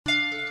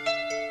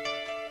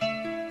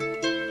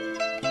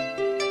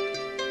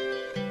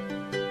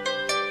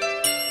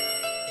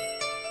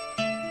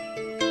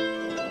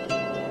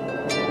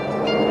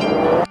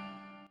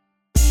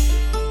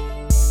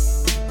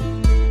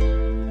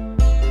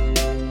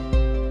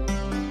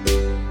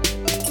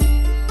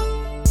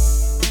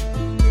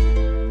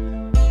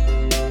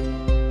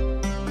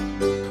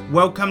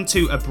Welcome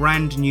to a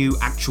brand new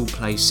Actual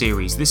Play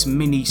series. This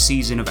mini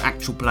season of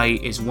Actual Play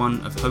is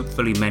one of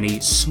hopefully many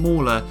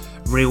smaller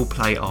real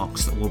play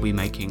arcs that we'll be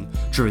making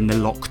during the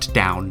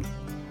lockdown.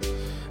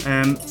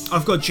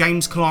 I've got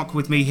James Clark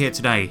with me here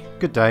today.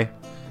 Good day.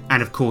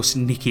 And of course,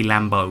 Nicky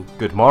Lambo.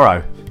 Good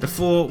morrow.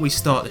 Before we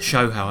start the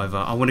show, however,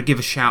 I want to give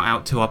a shout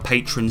out to our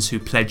patrons who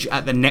pledge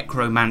at the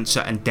Necromancer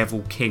and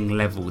Devil King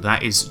level.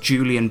 That is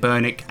Julian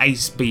Burnick,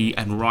 Ace B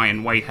and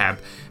Ryan Wahab.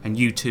 And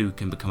you too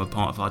can become a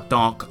part of our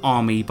dark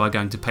army by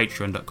going to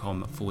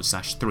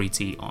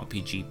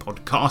patreon.com/3TRPG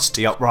podcast.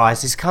 The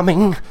uprise is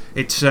coming.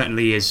 It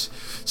certainly is.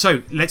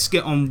 So let's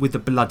get on with the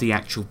bloody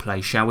Actual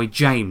Play, shall we?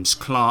 James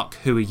Clark,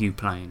 who are you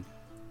playing?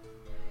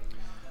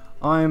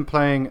 I'm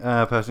playing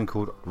a person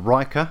called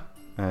Riker,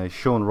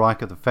 Sean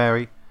Riker the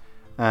Fairy,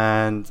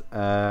 and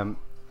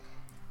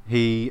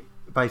he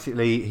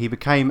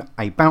became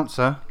a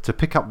bouncer to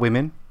pick up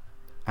women,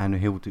 and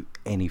he'll do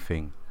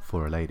anything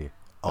for a lady.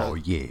 Oh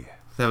yeah.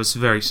 That was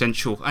very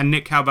sensual. And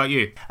Nick, how about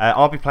you?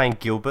 I'll be playing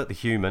Gilbert the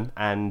Human,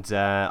 and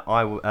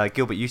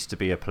Gilbert used to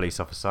be a police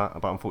officer,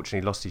 but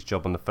unfortunately lost his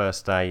job on the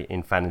first day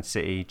in Fannin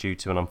City due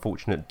to an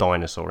unfortunate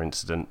dinosaur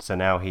incident. So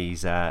now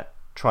he's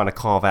trying to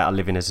carve out a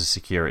living as a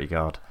security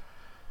guard.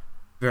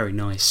 Very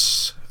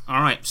nice.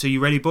 Alright, so you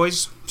ready,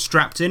 boys?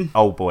 Strapped in?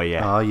 Oh boy,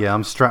 yeah. Oh yeah,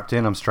 I'm strapped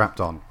in, I'm strapped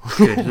on.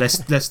 Good,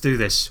 let's do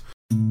this.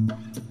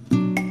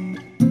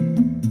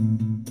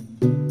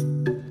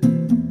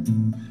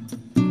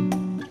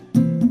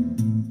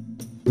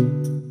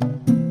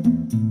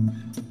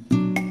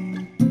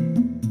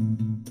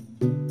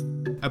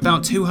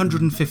 About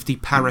 250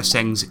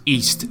 parasangs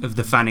east of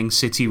the Fanning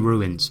City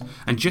ruins,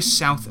 and just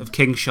south of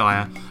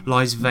Kingshire,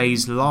 lies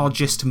Vay's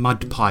largest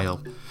mud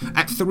pile.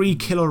 At 3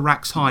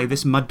 kiloracks high,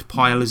 this mud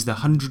pile is the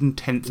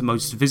 110th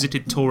most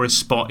visited tourist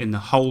spot in the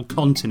whole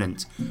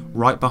continent,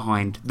 right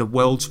behind the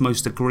world's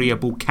most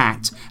agreeable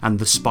cat and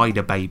the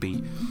spider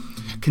baby.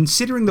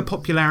 Considering the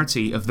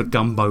popularity of the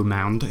Gumbo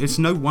Mound, it's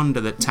no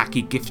wonder that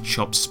tacky gift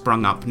shops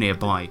sprung up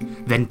nearby,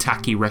 then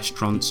tacky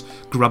restaurants,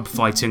 grub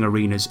fighting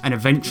arenas, and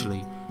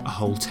eventually a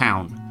whole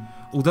town.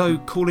 Although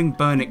calling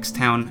Burnick's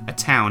town a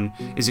town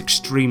is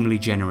extremely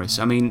generous.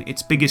 I mean,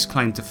 its biggest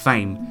claim to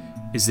fame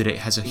is that it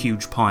has a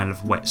huge pile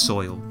of wet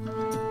soil.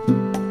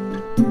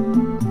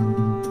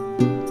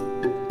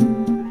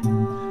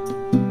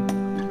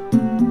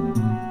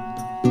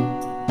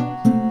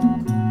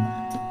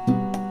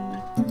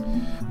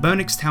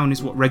 Burnick's town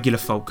is what regular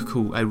folk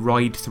call a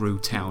ride-through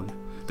town,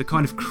 the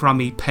kind of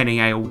crummy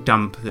penny ale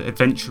dump that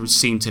adventurers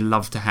seem to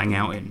love to hang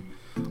out in.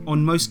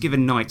 On most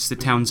given nights, the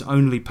town's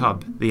only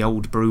pub, the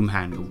old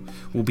Broomhandle,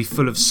 will be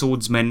full of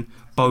swordsmen,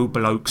 bow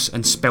blokes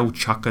and spell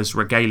chuckers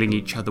regaling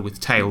each other with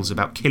tales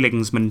about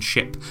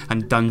killingsmanship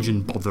and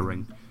dungeon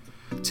bothering.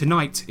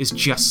 Tonight is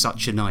just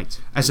such a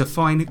night. As a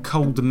fine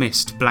cold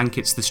mist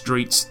blankets the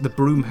streets, the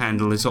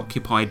Broomhandle is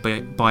occupied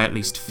by at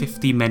least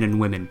 50 men and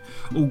women,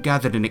 all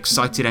gathered in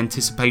excited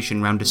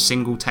anticipation round a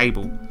single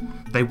table.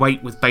 They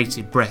wait with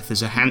bated breath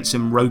as a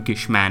handsome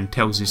roguish man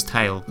tells his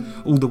tale,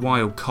 all the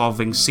while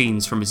carving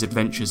scenes from his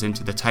adventures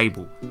into the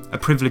table, a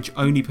privilege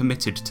only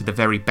permitted to the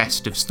very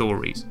best of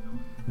stories.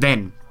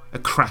 Then, a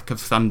crack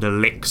of thunder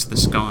licks the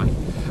sky,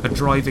 a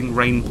driving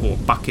rainpour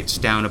buckets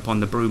down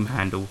upon the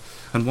Broomhandle,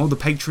 and while the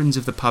patrons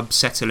of the pub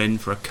settle in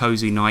for a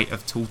cosy night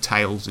of tall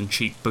tales and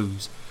cheap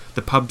booze,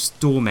 the pub's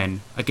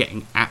doormen are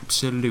getting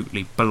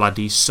absolutely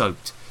bloody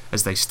soaked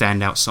as they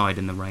stand outside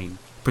in the rain,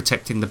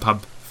 protecting the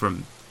pub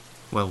from,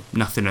 well,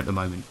 nothing at the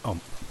moment.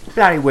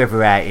 Bloody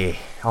weather out here,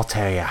 I'll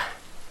tell ya.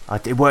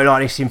 It weren't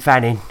like this in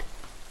Fanning.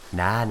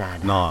 Nah.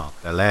 No,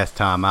 the last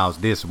time I was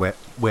this wet,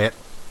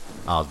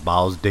 I was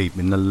balls deep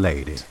in the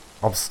lady.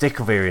 I'm sick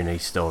of hearing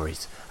these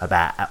stories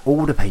about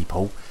all the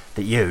people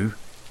that you...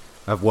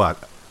 Of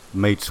what?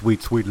 Made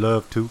sweet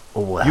love to?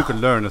 Oh, well, you can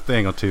learn a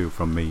thing or two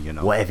from me, you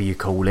know. Whatever you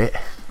call it.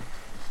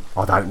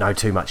 I don't know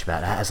too much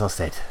about that, as I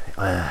said.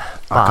 I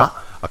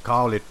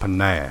call it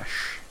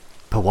panache.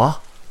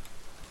 What?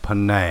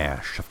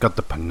 Panache. I've got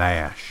the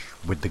panache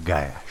with the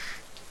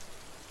gash.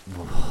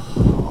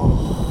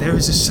 There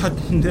is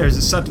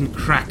a sudden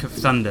crack of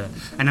thunder,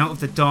 and out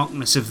of the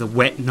darkness of the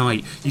wet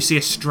night, you see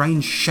a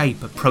strange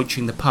shape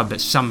approaching the pub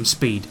at some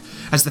speed.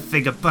 As the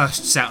figure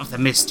bursts out of the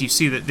mist, you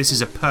see that this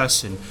is a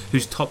person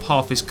whose top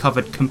half is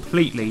covered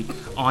completely,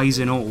 eyes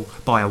and all,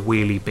 by a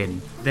wheelie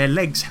bin. Their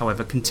legs,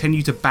 however,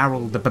 continue to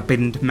barrel the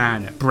bebinned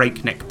man at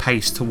breakneck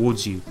pace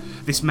towards you.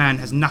 This man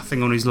has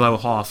nothing on his lower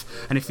half,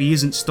 and if he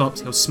isn't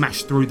stopped, he'll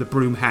smash through the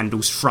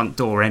Broomhandle's front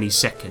door any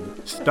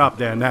second. Stop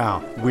there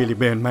now, wheelie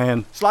bin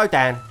man. Slow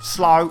down.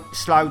 Slow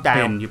down.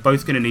 Ben, you're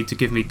both going to need to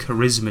give me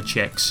charisma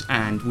checks,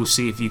 and we'll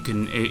see if you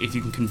can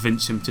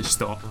convince him to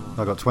stop.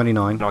 I got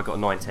 29. No, I got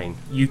 19.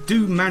 You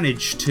do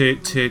manage to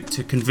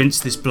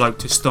convince this bloke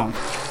to stop,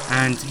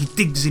 and he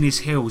digs in his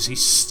heels, he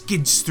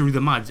skids through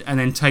the mud, and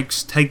then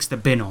takes the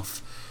bin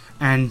off.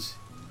 And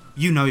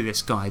you know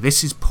this guy,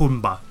 this is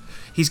Pumbaa.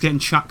 He's getting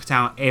chucked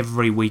out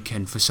every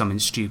weekend for something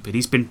stupid.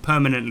 He's been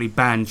permanently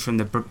banned from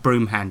the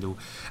Broomhandle,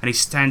 and he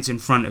stands in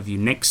front of you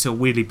next to a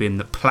wheelie bin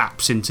that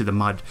plaps into the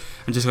mud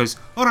and just goes,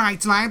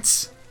 "Alright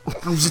lads,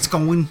 How's it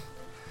going?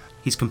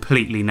 He's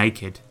completely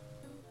naked.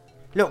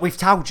 Look, we've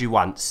told you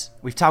once.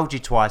 We've told you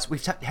twice.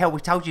 We've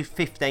told you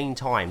 15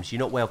 times. You're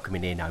not welcome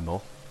in here no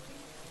more.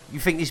 You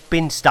think this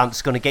bin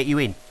stunt's going to get you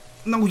in?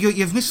 No,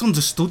 you've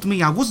misunderstood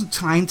me. I wasn't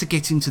trying to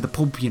get into the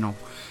pub, you know.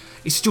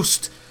 It's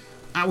just,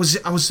 I was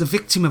the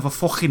victim of a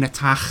fucking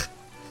attack.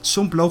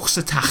 Some blokes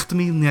attacked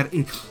me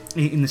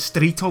in the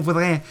street over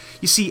there.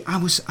 You see,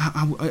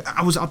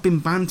 I've been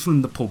banned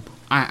from the pub.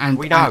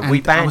 We know,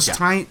 we banned I was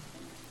you.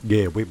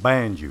 Yeah, we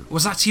banned you.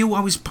 Was that you? I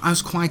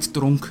was quite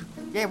drunk.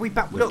 Yeah,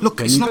 Look,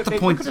 it's not the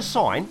point. Look at the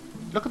sign.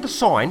 Look at the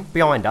sign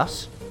behind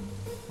us.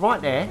 Right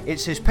there, it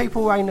says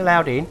people who ain't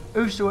allowed in.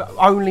 Who's the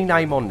only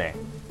name on there?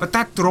 But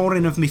that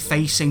drawing of me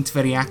face ain't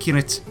very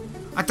accurate.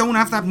 I don't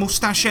have that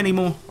moustache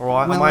anymore.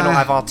 Alright, Well, I might not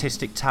have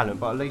artistic talent,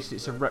 but at least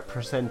it's a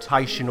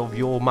representation of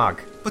your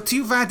mug. But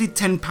you've added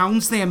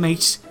 £10 there,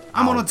 mate.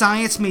 I'm on a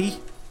diet, me.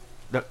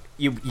 Look,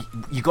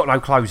 you got no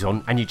clothes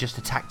on, and you just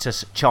attacked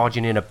us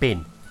charging in a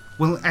bin.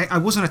 Well, I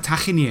wasn't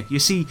attacking you. You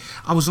see,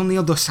 I was on the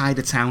other side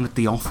of town at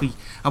the offie.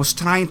 I was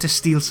trying to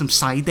steal some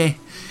cider,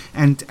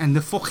 and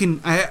the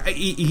fucking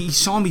he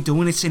saw me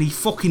doing it, and he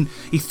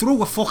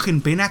threw a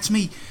fucking bin at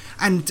me,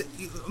 and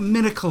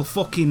miracle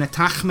fucking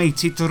attack,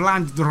 mate. It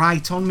landed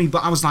right on me,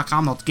 but I was like,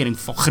 I'm not getting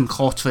fucking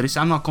caught for this.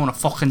 I'm not going to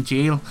fucking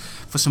jail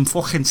for some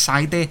fucking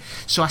cider.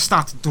 So I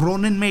started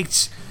running,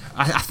 mate.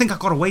 I think I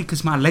got away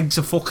because my legs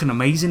are fucking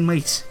amazing,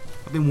 mate.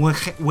 I've been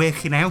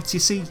working out,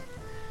 you see.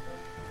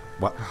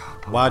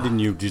 Why didn't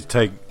you just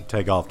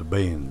take off the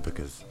bin?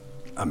 Because,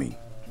 I mean,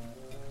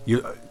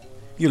 you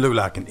look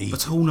like an idiot.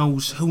 But who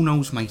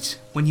knows, mate?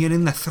 When you're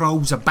in the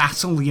throes of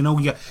battle, you know,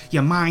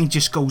 your mind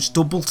just goes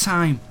double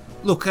time.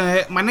 Look,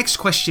 my next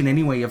question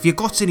anyway, have you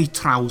got any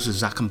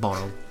trousers I can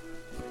borrow?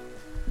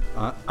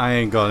 I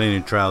ain't got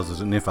any trousers,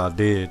 and if I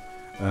did,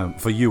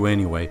 for you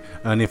anyway,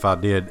 and if I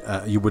did,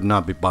 you would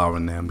not be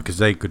borrowing them because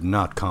they could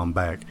not come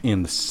back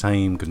in the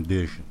same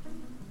condition.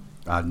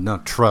 I'd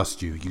not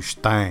trust you. You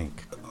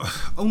stank.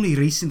 Only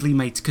recently,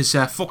 mate, because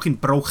fucking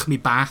broke me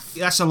bath.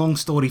 That's a long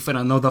story for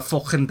another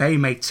fucking day,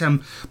 mate.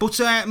 But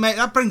mate,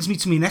 that brings me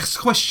to my next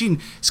question.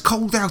 It's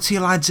cold out here,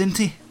 lads, isn't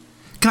it?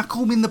 Can I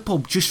come in the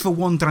pub just for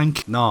one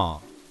drink? Nah.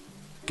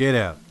 Get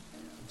out.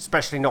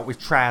 Especially not with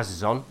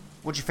trousers on.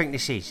 What do you think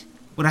this is?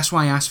 Well, that's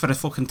why I asked for the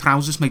fucking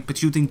trousers, mate,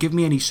 but you didn't give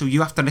me any, so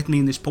you have to let me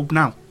in this pub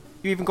now.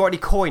 You even got any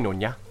coin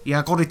on ya? Yeah,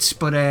 I got it,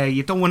 but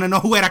you don't want to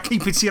know where I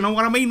keep it, you know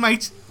what I mean,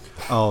 mate?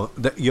 Oh,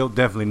 you're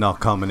definitely not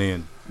coming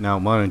in. Now,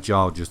 why don't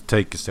y'all just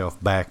take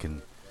yourself back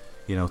and,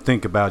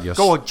 think about your...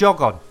 Go on,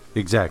 jog on.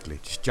 Exactly.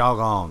 Just jog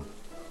on.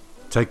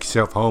 Take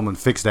yourself home and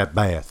fix that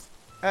bath.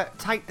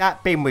 Take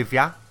that bin with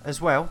ya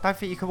as well. Don't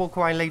think you can walk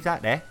away and leave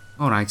that there.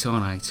 All right.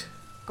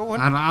 Go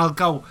on. And I'll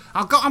go.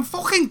 I'm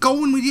fucking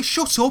going with you.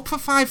 Shut up for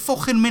 5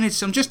 fucking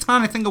minutes. I'm just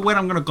trying to think of where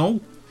I'm going to go.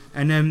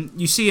 And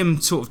you see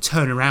him sort of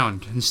turn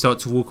around and start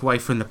to walk away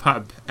from the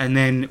pub. And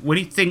then when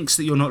he thinks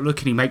that you're not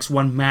looking, he makes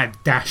one mad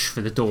dash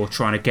for the door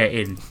trying to get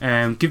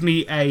in. Give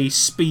me a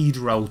speed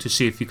roll to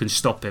see if you can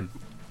stop him.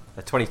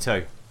 A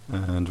 22.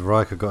 And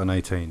Riker got an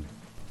 18.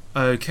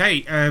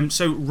 Okay,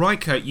 so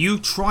Riker, you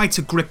try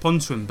to grip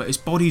onto him, but his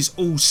body's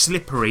all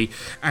slippery,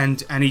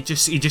 and he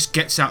just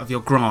gets out of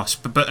your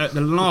grasp. But at the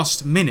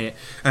last minute,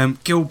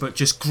 Gilbert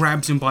just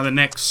grabs him by the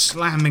neck,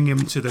 slamming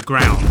him to the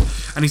ground.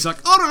 And he's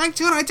like, all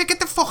right, I get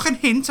the fucking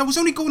hint. I was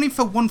only going in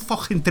for one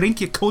fucking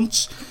drink, you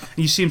cunts. And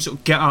you see him sort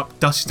of get up,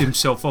 dust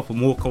himself up,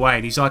 and walk away.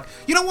 And he's like,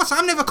 you know what?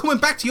 I'm never coming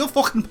back to your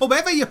fucking pub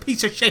ever, you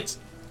piece of shit.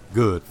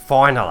 Good.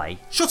 Finally.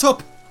 Shut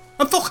up.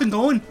 I'm fucking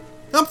going.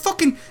 I'm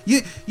fucking...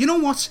 You know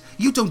what?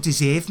 You don't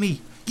deserve me.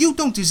 You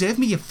don't deserve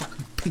me, you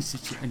fucking piece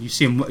of shit. And you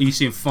see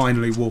him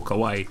finally walk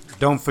away.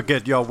 Don't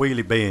forget your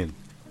wheelie bin.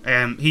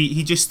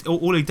 He just...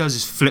 All he does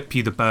is flip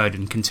you the bird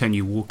and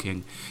continue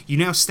walking. You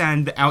now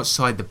stand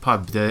outside the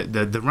pub.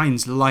 The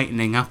rain's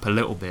lightening up a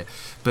little bit.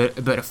 But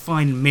a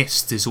fine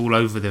mist is all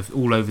over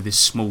this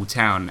small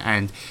town.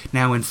 And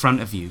now in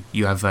front of you,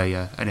 you have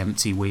an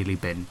empty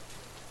wheelie bin.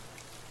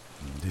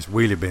 This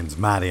wheelie bin's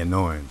mighty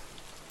annoying.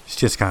 It's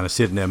just kind of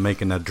sitting there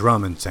making a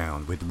drumming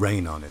sound with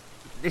rain on it.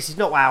 This is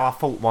not how I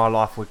thought my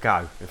life would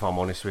go, if I'm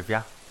honest with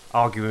you.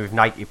 Arguing with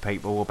native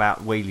people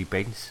about wheelie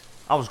bins.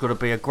 I was going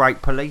to be a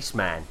great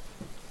policeman.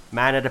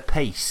 Man of the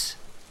peace.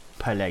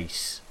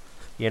 Police.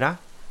 You know?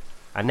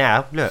 And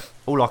now, look,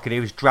 all I can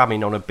do is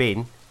drumming on a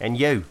bin, and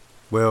you.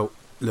 Well,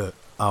 look,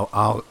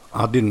 I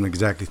didn't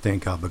exactly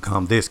think I'd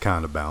become this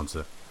kind of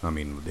bouncer. I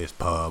mean, this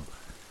pub.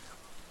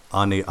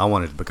 I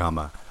wanted to become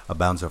a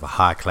bouncer of a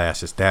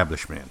high-class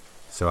establishment,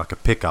 so I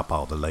could pick up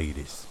all the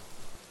ladies.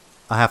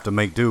 I have to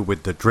make do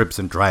with the drips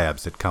and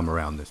drabs that come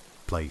around this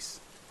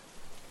place.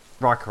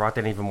 Riker, I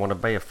didn't even want to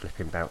be a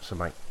flipping bouncer,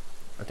 mate.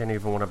 I didn't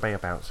even want to be a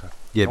bouncer.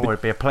 Yeah, I wanted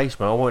to be a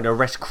policeman. I wanted to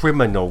arrest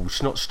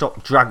criminals, not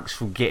stop drunks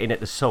from getting at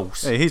the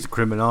source. Hey, he's a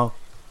criminal.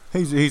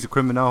 He's a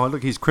criminal.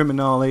 Look, he's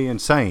criminally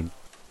insane.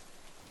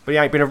 But he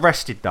ain't been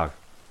arrested, though.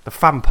 The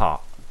fun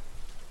part.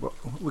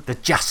 The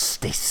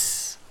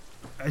justice.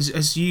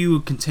 As you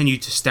continue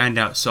to stand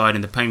outside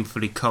in the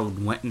painfully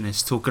cold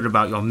wetness, talking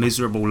about your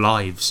miserable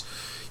lives,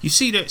 You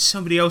see that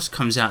somebody else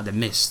comes out of the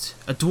mist.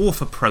 A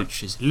dwarf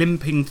approaches,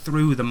 limping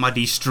through the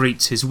muddy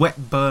streets, his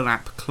wet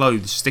burlap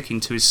clothes sticking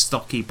to his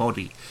stocky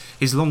body,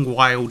 his long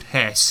wild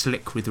hair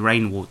slick with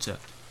rainwater.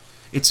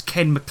 It's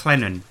Ken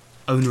McLennan,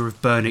 owner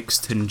of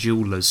Burnixton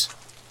Jewellers.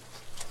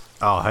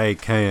 Oh, hey,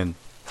 Ken.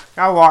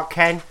 All right,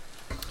 Ken.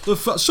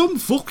 Some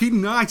fucking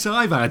night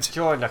I've had.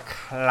 Join the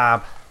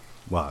club.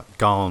 What?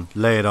 Go on,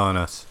 lay it on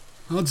us.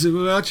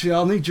 Actually,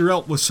 I'll need your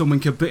help with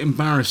something a bit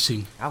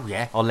embarrassing. Oh,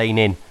 yeah. I'll lean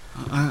in.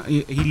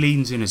 He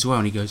leans in as well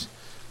and he goes,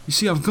 you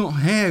see, I've got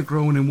hair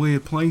growing in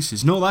weird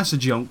places. No, that's a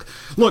joke.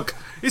 Look,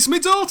 it's my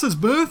daughter's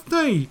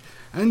birthday.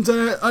 And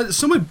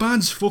something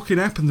bad's fucking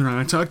happened,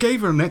 right? I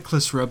gave her a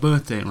necklace for her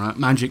birthday, right?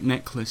 Magic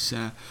necklace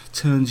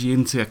turns you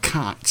into a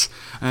cat.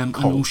 I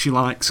know she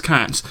likes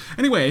cats.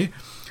 Anyway,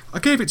 I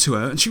gave it to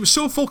her and she was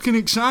so fucking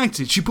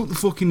excited. She put the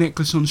fucking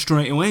necklace on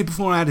straight away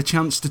before I had a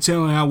chance to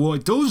tell her what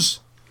it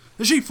does.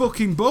 She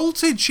fucking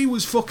bolted. She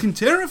was fucking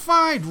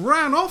terrified.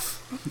 Ran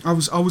off. I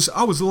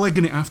was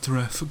legging it after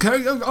her.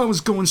 I was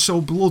going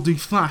so bloody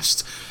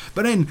fast.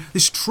 But then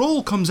this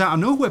troll comes out of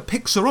nowhere,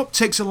 picks her up,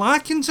 takes a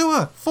liking to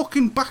her,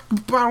 fucking back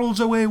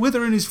barrels away with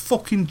her in his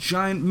fucking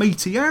giant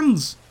meaty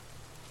hands.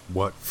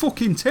 What?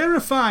 Fucking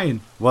terrifying.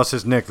 What's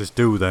this necklace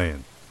do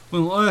then?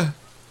 Well,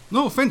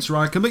 no offence,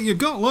 Riker, but you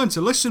got to learn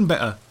to listen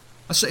better.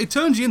 I said it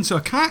turns you into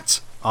a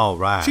cat. All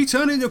right. She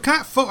turned into a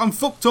cat. I'm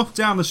fucked up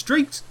down the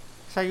street.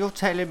 So you're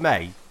telling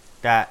me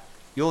that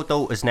your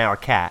daughter's now a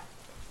cat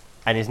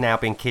and is now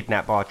being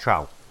kidnapped by a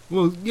troll?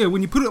 Well, yeah,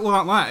 when you put it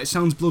like that, it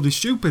sounds bloody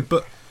stupid,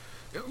 but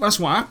that's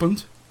what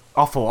happened.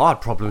 I thought I had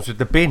problems with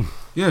the bin.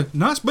 Yeah,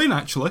 nice bin,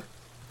 actually.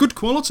 Good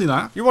quality,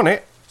 that. You want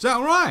it? Is that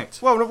alright?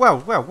 Whoa.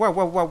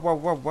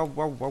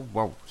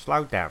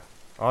 Slow down.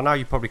 I know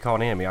you probably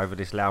can't hear me over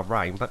this loud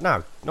rain, but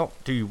no, not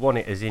do you want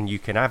it as in you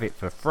can have it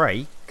for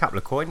free. Couple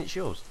of coin, it's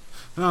yours.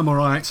 I'm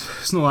alright.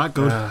 It's not that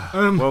good.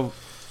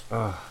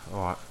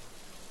 Alright.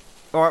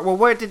 Alright, well,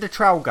 where did the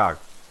troll go?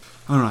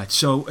 Alright,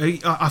 so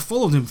I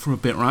followed him for a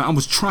bit, right? I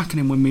was tracking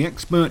him with my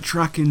expert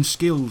tracking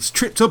skills.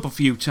 Tripped up a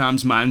few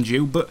times, mind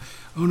you, but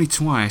only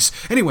twice.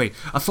 Anyway,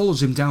 I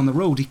follows him down the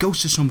road. He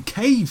goes to some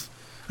cave,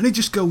 and he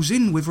just goes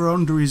in with her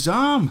under his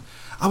arm.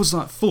 I was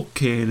like,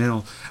 fucking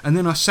hell. And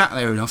then I sat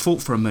there and I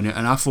thought for a minute,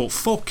 and I thought,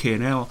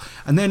 fucking hell.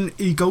 And then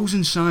he goes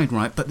inside,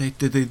 right? But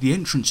the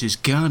entrance is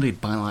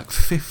guarded by like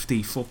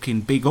 50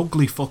 fucking big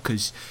ugly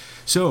fuckers.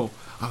 So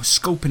I was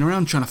scoping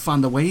around trying to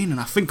find a way in, and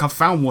I think I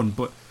found one,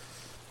 but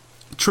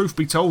truth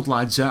be told,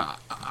 lads,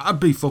 I'd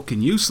be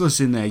fucking useless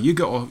in there. You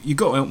got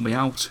to help me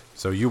out.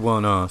 So you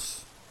want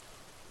us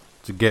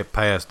to get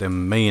past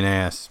them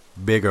mean-ass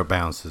bigger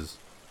bouncers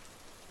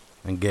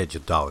and get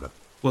your daughter?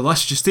 Well,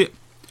 that's just it.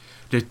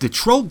 The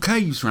troll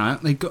caves,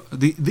 right? They got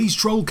these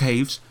troll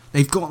caves.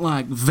 They've got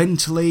like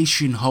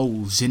ventilation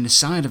holes in the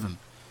side of them,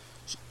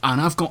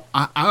 and I've got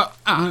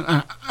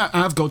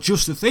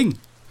just the thing.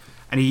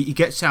 And he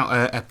gets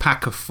out a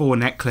pack of 4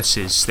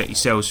 necklaces that he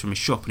sells from his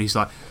shop, and he's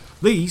like,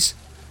 these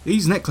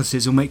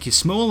necklaces will make you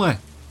smaller.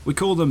 We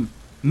call them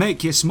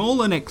make you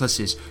smaller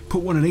necklaces.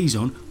 Put one of these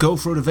on, go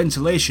through the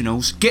ventilation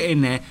holes, get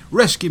in there,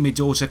 rescue my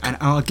daughter, and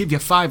I'll give you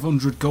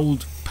 500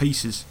 gold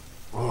pieces.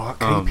 Alright,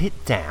 keep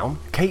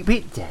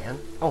it down.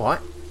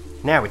 Alright,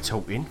 now we're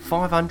talking.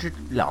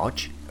 500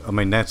 large. I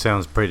mean, that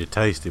sounds pretty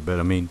tasty, but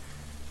I mean,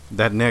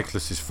 that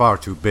necklace is far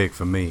too big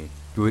for me.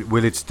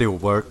 Will it still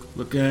work?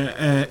 Look,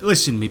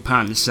 listen, me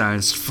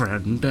pant-sized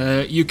friend.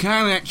 You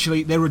can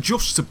actually... They're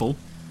adjustable.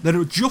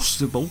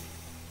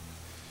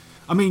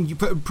 I mean, you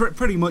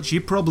pretty much,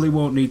 you probably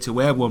won't need to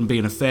wear one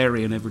being a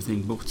fairy and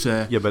everything, but...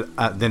 Yeah,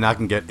 but then I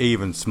can get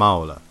even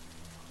smaller.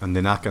 And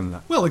then I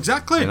can... Well,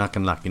 exactly. Then I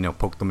can, like,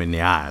 poke them in the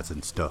eyes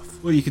and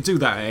stuff. Well, you can do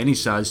that at any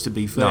size, to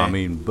be fair. No, I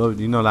mean, but,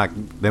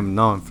 like, them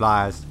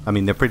non-flies, I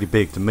mean, they're pretty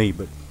big to me,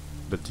 but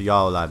to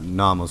y'all, like,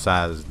 normal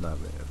size,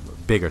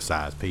 bigger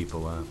size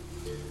people,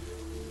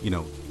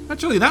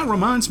 Actually, that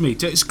reminds me,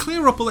 to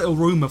clear up a little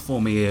rumour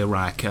for me here,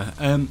 Riker.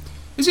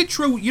 Is it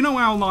true, you know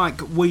how,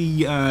 like,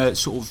 we,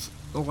 sort of,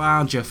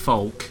 larger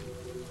folk,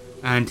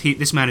 and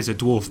this man is a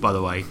dwarf, by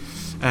the way,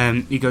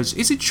 he goes,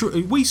 is it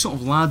true, we sort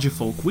of larger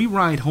folk, we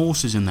ride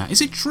horses and that, is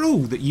it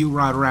true that you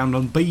ride around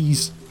on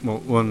bees?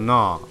 Well,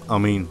 no, I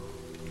mean,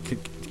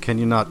 can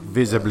you not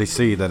visibly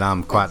see that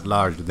I'm quite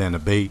larger than a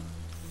bee?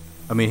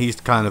 I mean,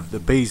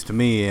 the bees to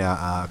me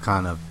are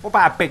kind of... What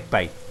about a big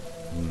bee?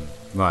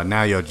 Right,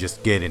 now you're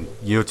just getting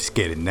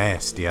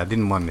nasty. I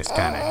didn't want this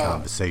kind of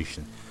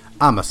conversation.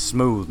 I'm a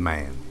smooth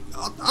man.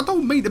 I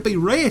don't mean to be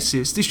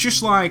racist, it's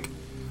just like,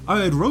 I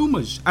heard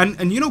rumours, and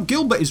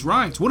Gilbert is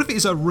right. What if it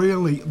is a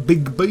really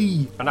big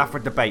bee? Enough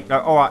with debate. No,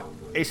 alright,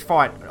 it's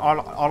fine. I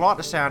like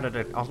the sound of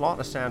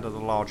the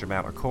large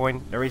amount of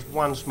coin. There is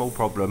one small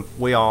problem.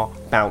 We are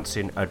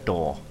bouncing a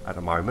door at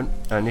the moment,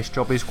 and this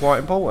job is quite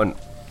important.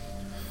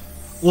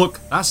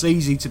 Look, that's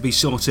easy to be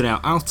sorted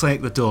out. I'll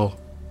take the door.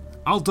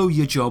 I'll do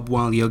your job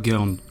while you're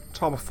gone. What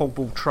type of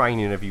football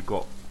training have you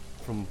got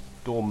from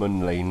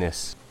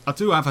doormanliness? I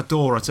do have a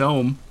door at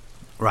home.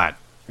 Right.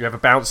 You ever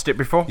bounced it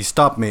before? You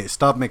stop me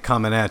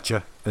coming at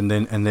you, and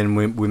then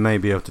we may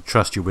be able to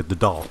trust you with the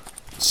door.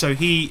 So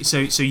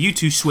you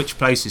two switch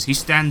places. He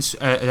stands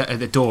at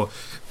the door,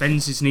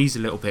 bends his knees a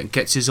little bit, and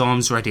gets his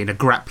arms ready in a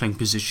grappling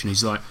position.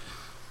 He's like,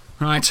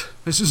 "Right,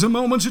 this is a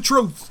moment of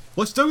truth.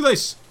 Let's do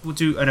this." We'll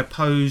do an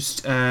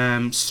opposed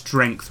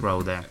strength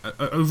roll there.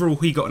 Overall,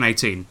 he got an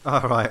 18.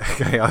 All right,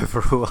 okay.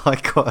 Overall, I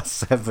got a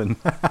 7.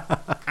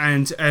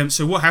 And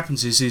so what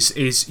happens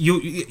is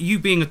you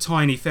being a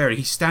tiny fairy,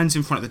 he stands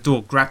in front of the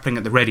door, grappling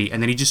at the ready,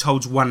 and then he just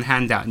holds one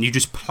hand out, and you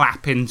just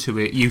plap into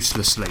it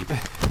uselessly,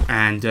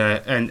 and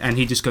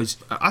he just goes,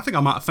 "I think I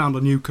might have found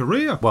a new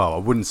career." Well, I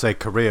wouldn't say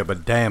career,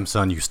 but damn,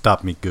 son, you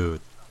stopped me good.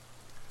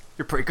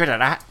 You're pretty good at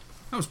that.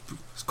 That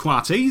was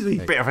quite easy.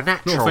 Bit of a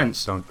natural. No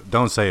offence.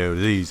 Don't say it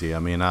was easy. I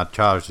mean, I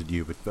charged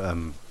you with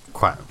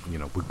quite,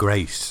 with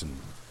grace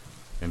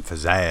and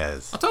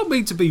pizzazz. I don't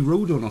mean to be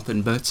rude or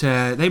nothing, but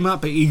they might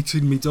be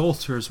eating me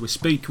daughter as we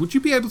speak. Would you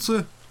be able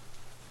to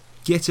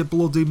get a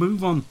bloody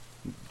move on?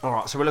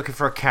 Alright, so we're looking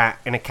for a cat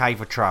in a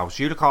cave of trolls.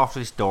 You look after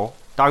this door.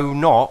 Do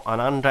not, and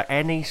under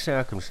any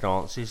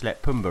circumstances,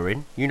 let Pumbaa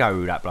in. You know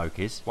who that bloke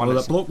is. Well,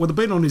 that bloke with a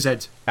bin on his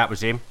head. That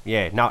was him.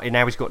 Yeah, now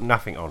he's got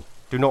nothing on.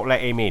 Do not let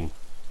him in.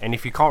 And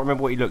if you can't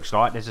remember what he looks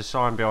like, there's a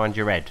sign behind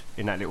your head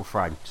in that little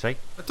frame. See?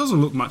 It doesn't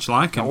look much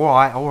like him.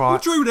 Alright. Who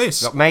drew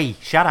this? Not me.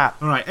 Shut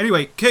up. Alright,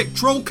 anyway,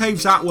 troll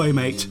cave's that way,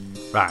 mate.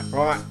 Right.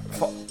 Right,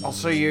 I'll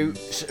see you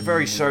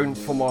very soon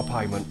for my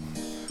payment.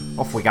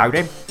 Off we go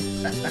then.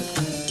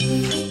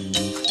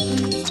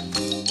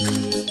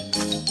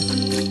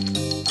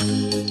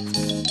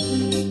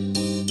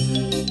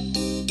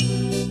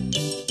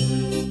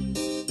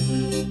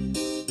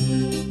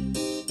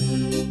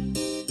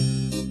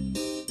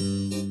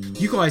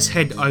 You guys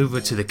head over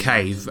to the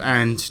cave,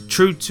 and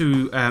true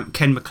to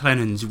Ken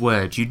McLennan's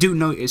word, you do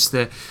notice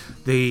that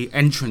the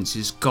entrance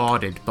is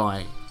guarded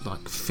by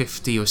like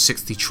 50 or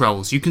 60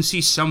 trolls. You can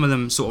see some of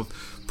them sort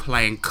of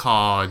playing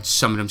cards,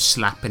 some of them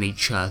slapping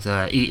each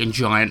other, eating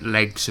giant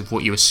legs of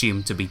what you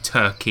assume to be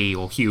turkey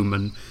or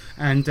human,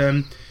 and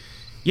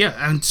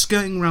and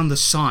skirting around the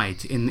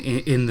side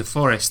in the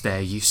forest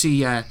there, you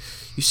see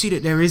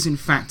that there is in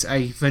fact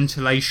a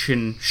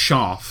ventilation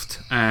shaft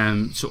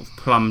sort of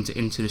plumbed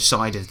into the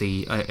side of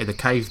the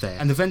cave there,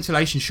 and the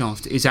ventilation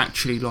shaft is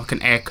actually like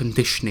an air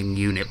conditioning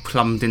unit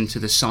plumbed into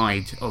the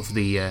side of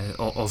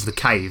the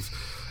cave,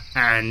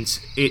 and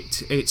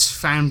its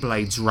fan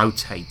blades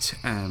rotate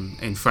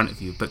in front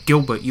of you. But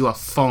Gilbert, you are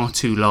far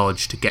too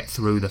large to get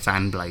through the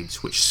fan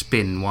blades, which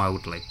spin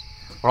wildly.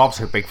 Well, I'm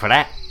too big for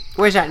that.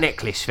 Where's that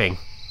necklace thing?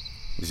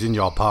 It's in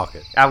your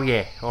pocket. Oh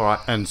yeah, all right.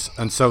 And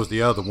so's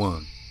the other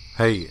one.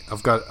 Hey,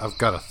 I've got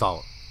a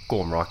thought.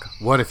 Go on, Riker.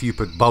 What if you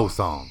put both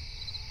on?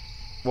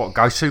 What,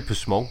 go super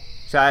small?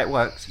 Is that how it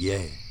works?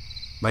 Yeah.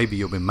 Maybe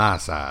you'll be my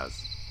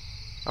size.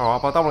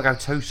 Alright, but I don't want to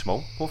go too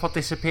small. What if I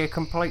disappear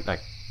completely?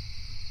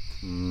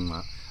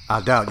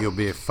 I doubt you'll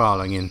be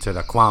falling into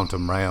the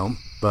quantum realm,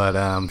 but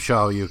I'm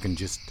sure you can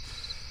just,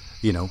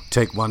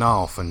 take one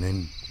off and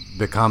then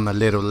become a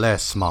little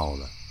less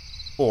smaller.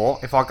 Or,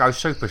 if I go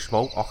super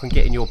small, I can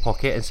get in your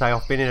pocket and say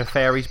I've been in a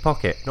fairy's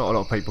pocket. Not a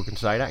lot of people can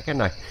say that, can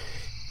they?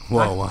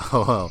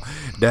 Whoa.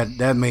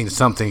 That means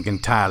something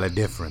entirely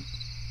different.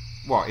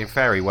 What, in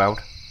fairy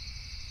world?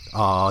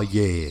 Oh,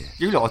 yeah.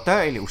 You lot are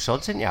dirty little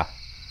sods, ain't ya?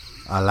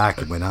 I like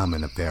it when I'm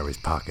in a fairy's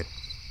pocket,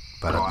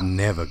 but Right. I'm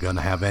never going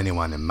to have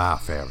anyone in my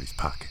fairy's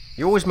pocket.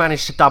 You always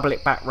manage to double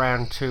it back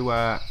round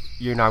to,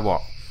 you know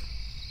what.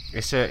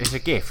 It's a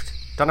gift.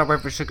 Don't know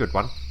whether it's a good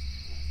one.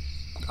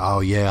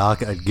 Oh, yeah, I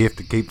got a gift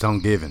that keeps on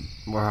giving.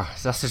 Well,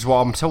 that's just what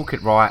I'm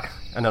talking, right?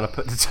 And then I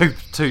put the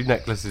two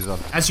necklaces on.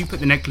 As you put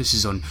the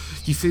necklaces on,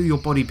 you feel your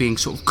body being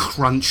sort of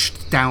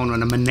crunched down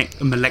on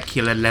a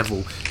molecular level.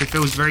 It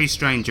feels very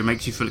strange and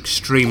makes you feel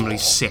extremely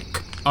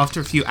sick. After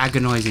a few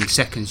agonising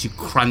seconds, you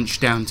crunch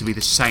down to be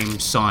the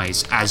same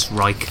size as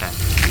Riker.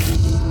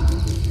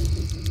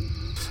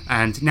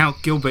 And now,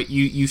 Gilbert,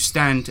 you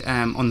stand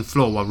on the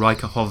floor while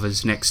Riker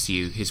hovers next to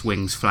you, his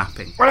wings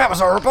flapping. Well, that was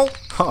horrible.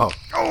 Oh,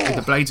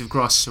 The blades of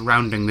grass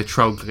surrounding the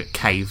troll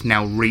cave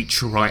now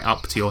reach right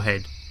up to your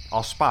head.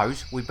 I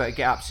suppose we better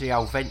get up to the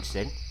old vents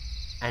then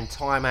and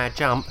time our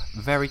jump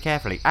very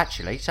carefully.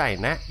 Actually,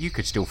 saying that, you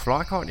could still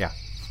fly, can't you?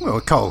 well,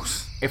 of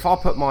course. If I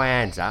put my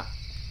hands up,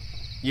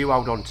 you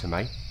hold on to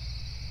me,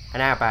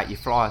 and how about you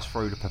fly us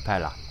through the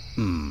propeller?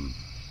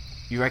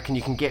 You reckon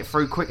you can get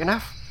through quick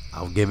enough?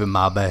 I'll give it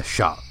my best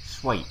shot.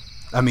 Sweet.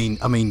 I mean,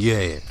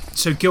 yeah.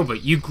 So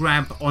Gilbert, you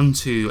grab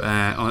onto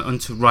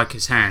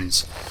Riker's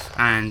hands,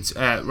 and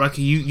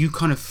Riker, you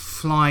kind of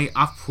fly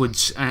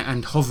upwards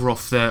and hover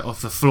off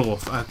the floor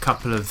for a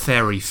couple of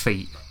fairy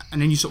feet,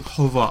 and then you sort of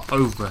hover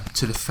over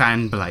to the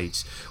fan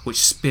blades, which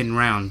spin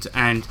round,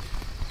 and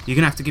you're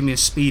gonna have to give me a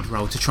speed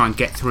roll to try and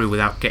get through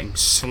without getting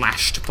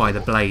slashed by the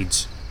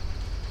blades.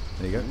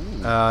 There you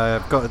go.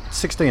 I've got a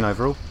 16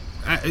 overall.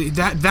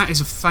 That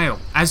is a fail.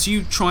 As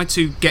you try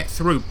to get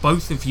through,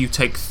 both of you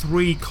take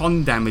 3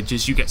 con damage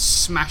as you get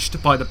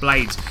smashed by the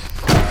blades.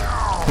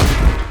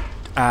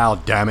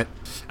 Ow, damn it.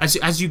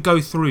 As you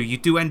go through, you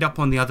do end up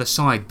on the other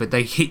side, but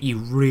they hit you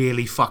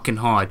really fucking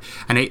hard,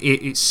 and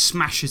it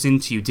smashes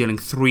into you, dealing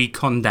 3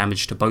 con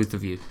damage to both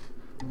of you.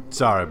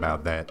 Sorry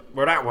about that.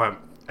 Well, that weren't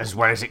as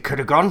well as it could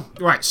have gone.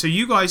 Right, so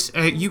you guys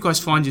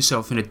find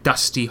yourself in a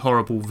dusty,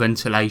 horrible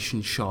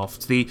ventilation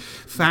shaft. The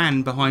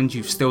fan behind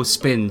you still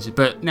spins,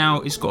 but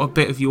now it's got a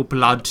bit of your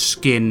blood,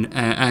 skin,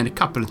 and a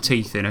couple of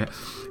teeth in it.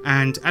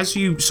 And as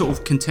you sort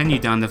of continue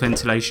down the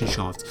ventilation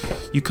shaft,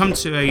 you come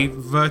to a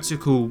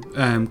vertical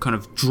kind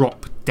of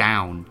drop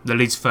down that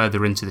leads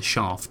further into the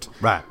shaft.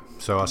 Right,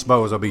 so I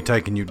suppose I'll be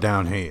taking you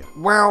down here.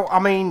 Well, I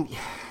mean,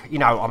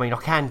 I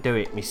can do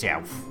it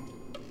myself,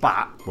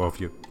 but... Well, if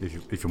you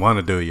want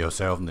to do it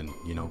yourself, then,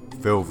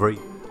 feel free.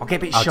 I'll get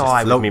a bit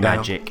shy with me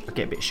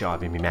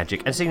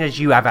magic. And seeing as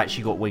you have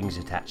actually got wings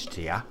attached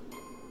to you,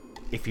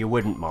 if you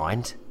wouldn't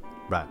mind.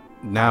 Right,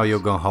 now you're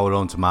going to hold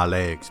on to my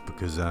legs,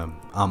 because I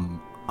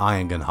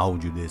ain't going to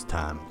hold you this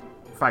time.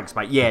 Thanks,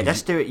 mate. Yeah,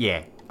 let's do it,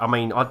 yeah. I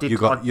mean, I did... You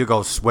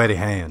got sweaty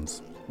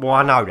hands. Well,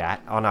 I know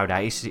that.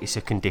 It's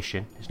a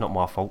condition. It's not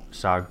my fault.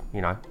 So,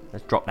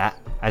 let's drop that.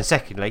 And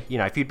secondly,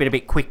 if you'd been a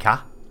bit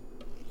quicker,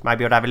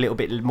 maybe I'd have a little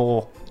bit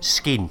more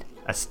skin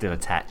that's still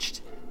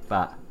attached.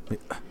 But...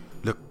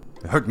 Look,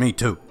 it hurt me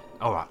too.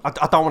 Alright,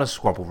 I don't want to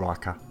squabble,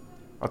 Riker.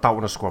 I don't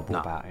want to squabble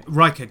about it.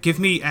 Riker, give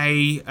me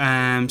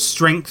a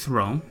strength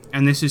roll,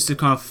 and this is to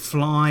kind of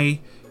fly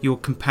your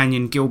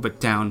companion Gilbert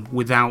down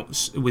without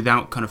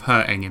kind of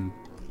hurting him.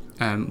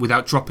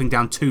 Without dropping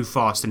down too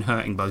fast and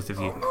hurting both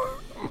of you.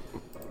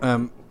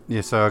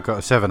 Yeah, so I got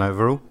a 7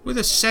 overall. With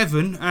a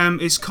 7,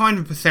 it's kind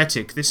of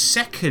pathetic. The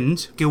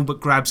second Gilbert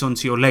grabs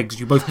onto your legs,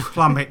 you both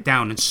plummet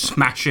down and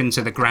smash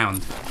into the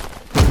ground.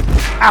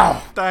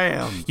 Ow!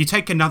 Damn! You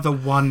take another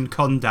 1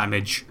 con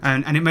damage,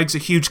 and it makes a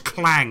huge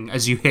clang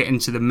as you hit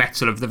into the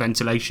metal of the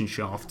ventilation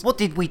shaft. What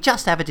did we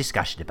just have a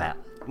discussion about?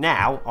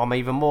 Now, I'm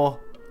even more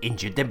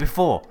injured than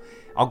before.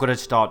 I've got to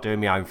start doing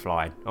my own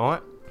flying,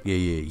 alright?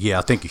 Yeah,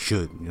 I think you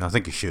should.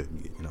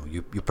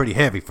 You're pretty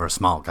heavy for a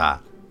small guy.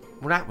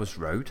 Well, that was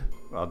rude.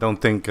 I don't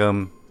think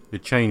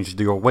it changed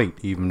your weight,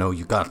 even though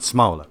you got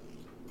smaller.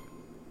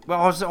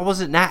 Well, I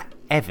wasn't that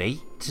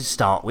heavy to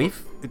start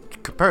with.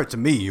 Compared to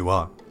me, you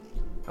are.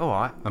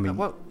 Alright. I mean,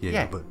 well,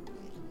 yeah, but...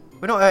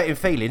 We're not hurting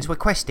feelings, we're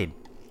questing.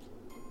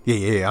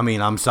 Yeah, I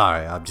mean, I'm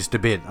sorry. I'm just a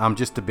bit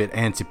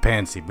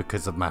antsy-pantsy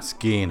because of my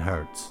skin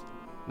hurts.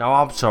 No,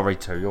 I'm sorry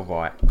too, you're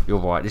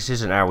right. This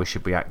isn't how we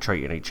should be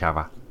treating each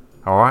other.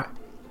 Alright?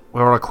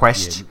 We're on a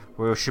quest. Yeah.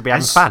 We should be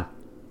having fun.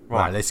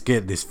 Right, let's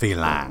get this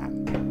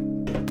feline.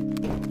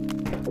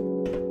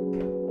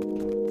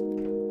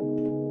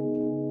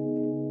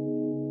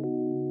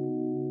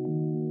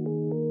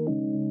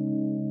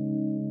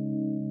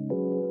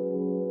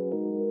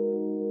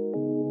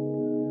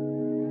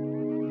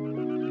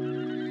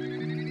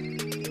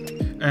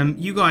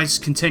 You guys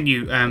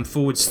continue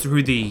forwards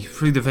through the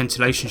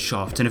ventilation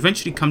shaft and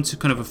eventually come to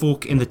kind of a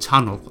fork in the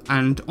tunnel.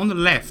 And on the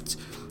left,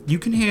 you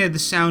can hear the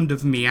sound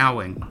of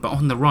meowing, but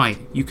on the right,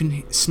 you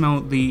can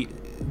smell the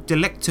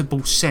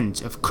delectable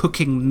scent of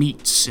cooking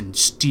meats and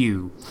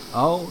stew.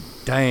 Oh,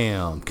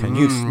 damn. Can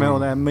you smell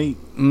that meat?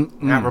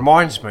 That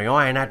reminds me,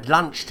 I ain't had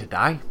lunch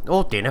today,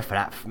 or dinner for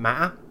that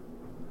matter.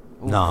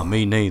 No,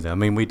 me neither. I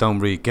mean, we don't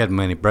really get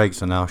many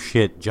breaks on our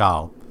shit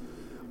job.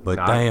 But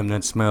no. Damn,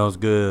 that smells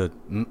good.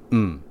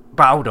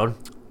 But hold on.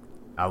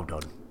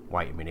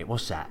 Wait a minute,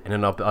 what's that? And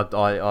then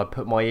I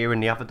put my ear in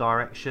the other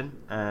direction.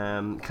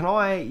 Can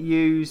I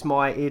use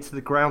my ear to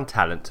the ground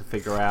talent to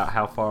figure out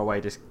how far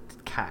away this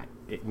cat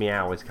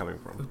meow is coming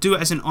from? Do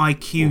it as an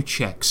IQ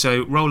check.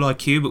 So roll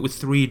IQ, but with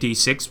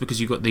 3d6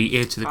 because you've got the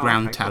ear to the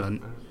ground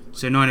talent.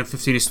 So 9 and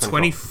 15 is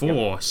 24.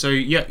 Yep. So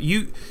yeah,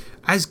 you...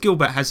 As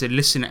Gilbert has a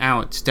listen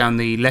out down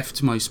the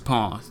leftmost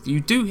path,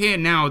 you do hear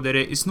now that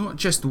it's not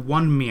just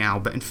one meow,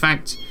 but in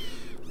fact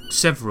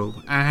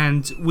several.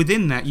 And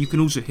within that, you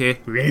can also hear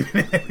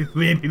the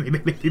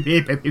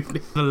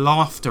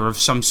laughter of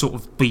some sort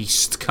of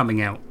beast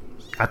coming out.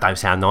 That don't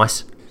sound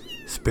nice.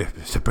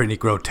 It's a pretty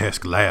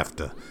grotesque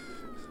laughter.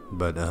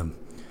 But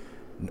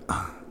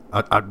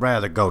I'd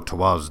rather go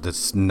towards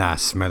this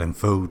nice smelling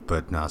food,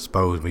 but I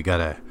suppose we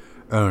gotta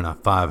earn our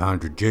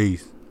 500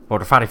 G's. Well,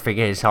 the funny thing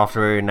is,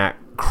 after hearing that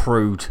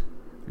crude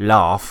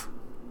laugh,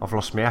 I've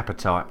lost my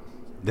appetite.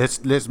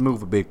 Let's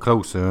move a bit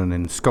closer and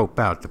then scope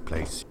out the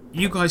place.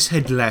 You guys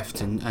head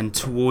left and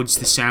towards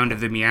the sound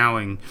of the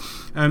meowing.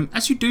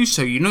 As you do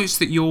so, you notice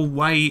that your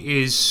way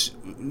is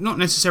not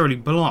necessarily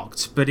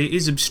blocked, but it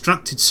is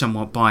obstructed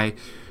somewhat by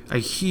a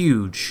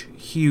huge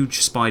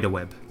spider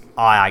web.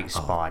 I hate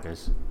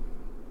spiders.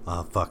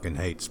 I fucking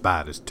hate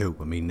spiders too.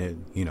 I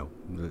mean,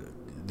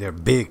 they're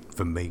big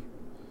for me.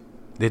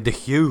 They're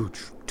huge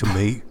to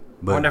me.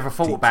 But I never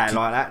thought about it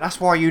like that. That's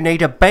why you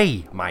need a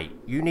bee, mate.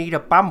 You need a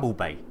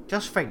bumblebee.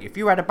 Just think, if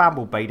you had a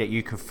bumblebee that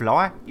you could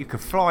fly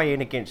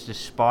in against a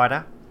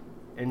spider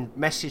and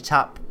mess it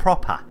up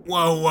proper.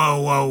 Whoa.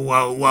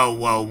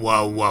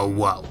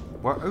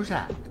 What? Who's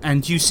that?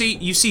 And you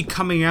see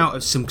coming out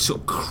of some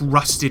sort of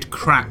crusted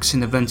cracks in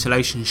the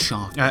ventilation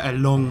shaft a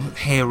long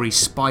hairy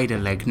spider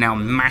leg, now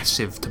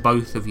massive to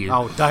both of you.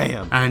 Oh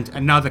damn! And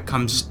another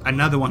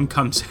one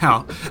comes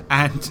out,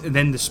 and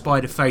then the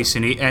spider face,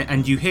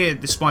 and you hear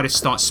the spider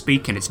start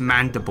speaking. Its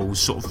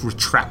mandibles sort of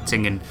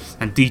retracting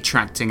and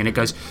detracting, and it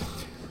goes,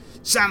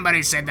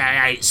 "Somebody said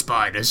they ate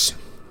spiders."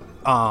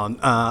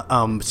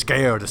 I'm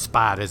scared of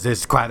spiders.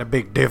 There's quite a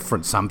big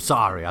difference. I'm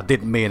sorry. I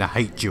didn't mean to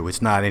hate you.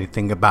 It's not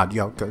anything about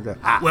you.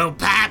 Well,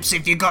 perhaps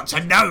if you got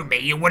to know me,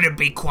 you wouldn't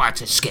be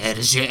quite as scared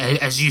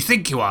as you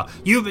think you are.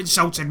 You've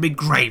insulted me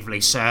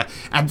gravely, sir.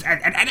 And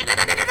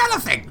another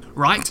thing,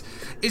 right,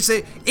 is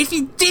that if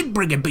you did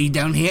bring a bee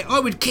down here, I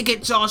would kick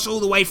its ass all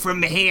the way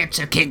from here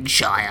to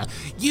Kingshire.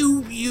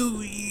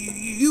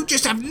 You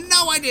just have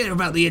no idea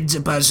about the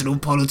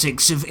interpersonal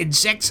politics of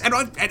insects, and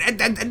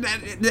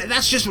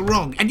that's just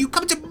wrong. And you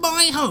come to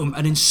my home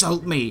and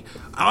insult me.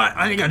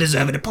 I think I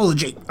deserve an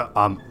apology. Or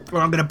I'm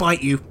going to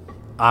bite you.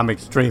 I'm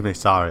extremely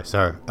sorry,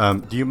 sir.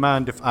 Do you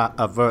mind if I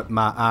avert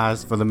my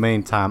eyes for the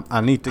meantime?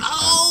 I need to...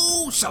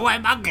 Oh, so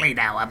I'm ugly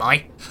now, am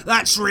I?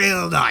 That's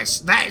real nice.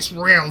 That's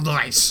real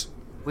nice.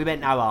 We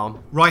meant no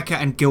harm. Riker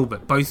and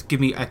Gilbert, both give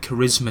me a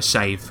charisma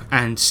save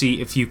and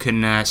see if you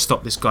can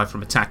stop this guy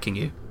from attacking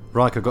you.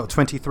 Riker got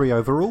 23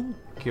 overall.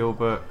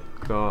 Gilbert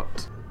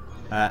got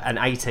an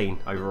 18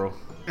 overall.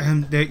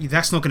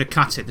 That's not going to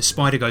cut it. The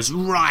spider goes,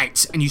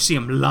 right, and you see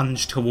him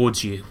lunge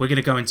towards you. We're going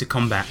to go into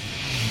combat.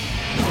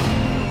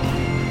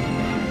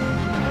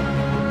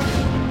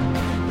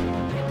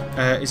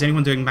 Is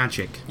anyone doing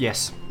magic?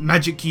 Yes.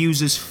 Magic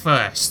users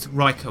first.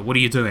 Riker, what are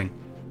you doing?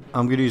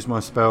 I'm going to use my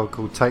spell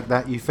called Take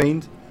That, You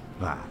Fiend.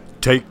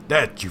 Take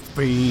that, you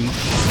fiend.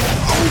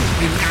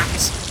 Oh,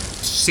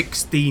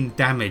 16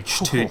 damage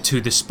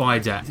to the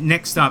spider.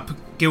 Next up,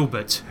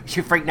 Gilbert.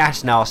 You think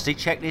that's nasty?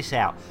 Check this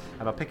out.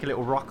 And I pick a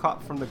little rock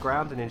up from the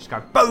ground and then just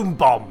go boom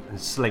bomb and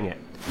sling it.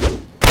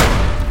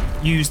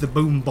 Use the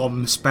boom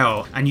bomb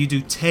spell and you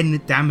do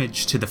 10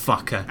 damage to the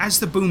fucker. As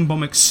the boom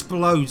bomb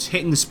explodes,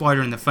 hitting the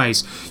spider in the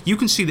face, you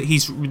can see that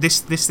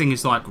this thing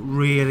is like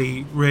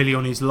really, really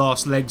on his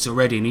last legs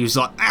already, and he was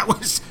like, that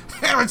was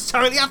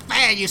totally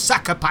unfair, you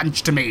sucker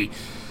punched me.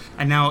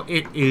 And now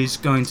it is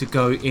going to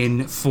go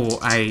in for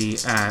a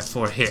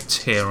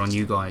hit here on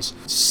you guys.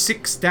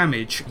 6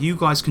 damage. You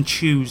guys can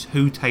choose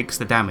who takes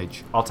the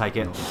damage. I'll take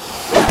it.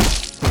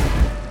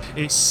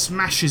 It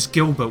smashes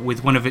Gilbert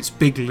with one of its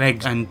big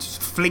legs and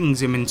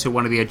flings him into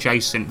one of the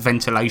adjacent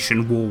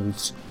ventilation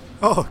walls.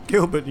 Oh,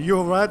 Gilbert,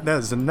 you're right.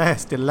 That's a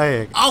nasty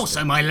leg. Oh,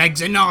 so my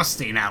legs are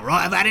nasty now,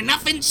 right? I've had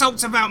enough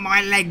insults about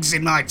my legs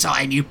in my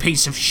time, you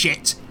piece of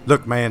shit.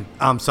 Look, man,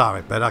 I'm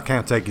sorry, but I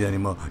can't take it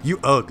anymore. You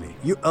ugly.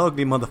 You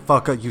ugly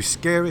motherfucker. You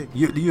scary.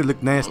 You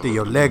look nasty.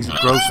 Your legs are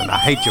gross, and I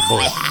hate your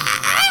voice.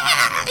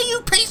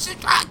 You piece of...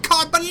 I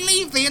can't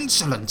believe the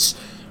insolence.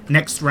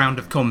 Next round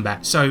of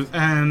combat. So,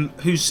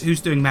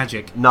 who's doing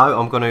magic? No,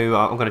 I'm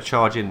gonna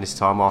charge in this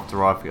time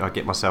after I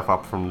get myself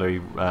up from the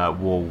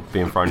wall,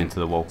 being thrown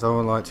into the wall. So I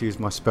would like to use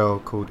my spell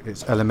called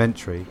It's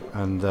Elementary,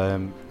 and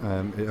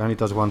it only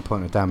does 1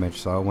 point of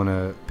damage. So I want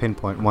to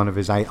pinpoint one of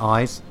his 8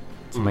 eyes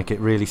to make it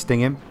really sting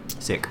him.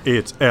 Sick.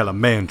 It's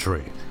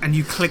elementary. And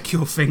you click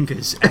your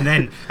fingers, and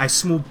then a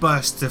small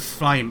burst of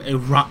flame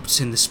erupts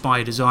in the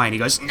spider's eye, and he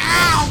goes,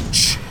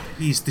 ouch!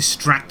 He's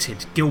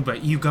distracted.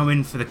 Gilbert, you go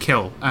in for the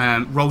kill.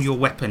 Roll your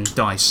weapon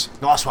dice.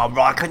 Nice one,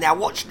 Riker. Now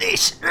watch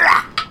this.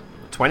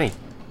 20.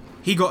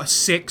 He got a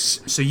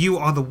 6, so you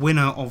are the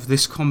winner of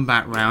this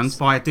combat round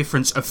by a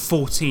difference of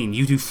 14.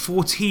 You do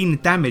 14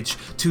 damage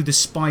to the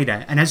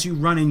spider, and as you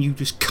run in, you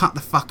just cut the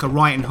fucker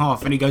right in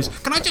half, and he goes,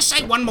 can I just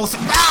say one more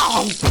thing?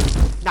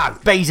 No,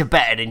 bees are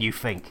better than you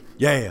think.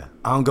 Yeah,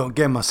 I'm going to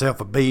get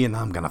myself a bee, and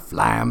I'm going to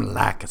fly him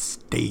like a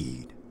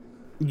steed.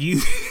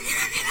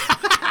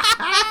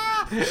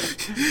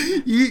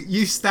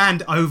 You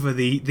stand over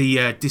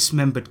the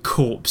dismembered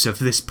corpse of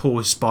this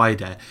poor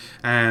spider.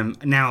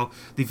 Now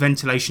the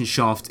ventilation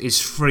shaft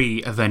is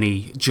free of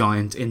any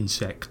giant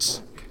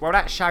insects. Well,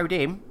 that showed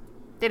him,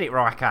 did it,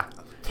 Riker?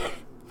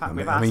 I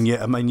mean,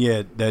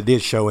 yeah, that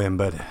did show him,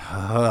 but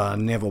I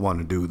never want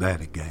to do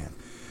that again.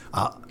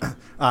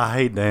 I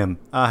hate them.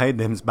 I hate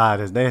them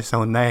spiders. They're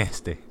so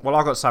nasty. Well,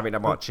 I got something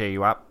that might cheer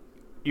you up.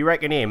 You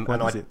reckon him?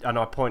 What is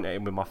I point at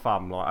him with my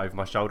thumb like over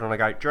my shoulder, and I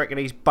go, "Do you reckon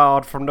he's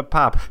barred from the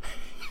pub?"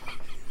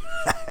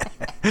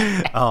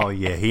 Oh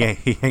yeah,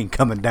 he ain't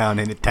coming down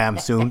anytime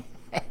soon.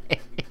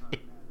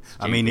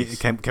 I mean,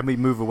 can we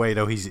move away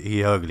though? He's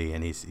ugly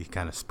and he's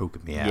kind of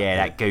spooking me out. Yeah,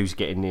 that goo's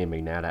getting near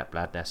me now. That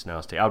blood, that's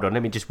nasty. Hold on,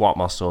 let me just wipe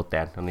my sword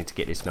down. I need to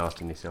get this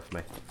nastiness off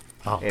me.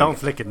 Oh, don't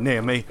flick it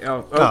near me.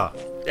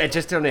 Yeah,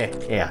 just on there.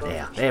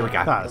 Yeah, there we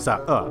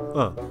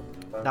go.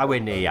 Nowhere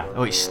near you.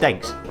 Oh, it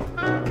stinks.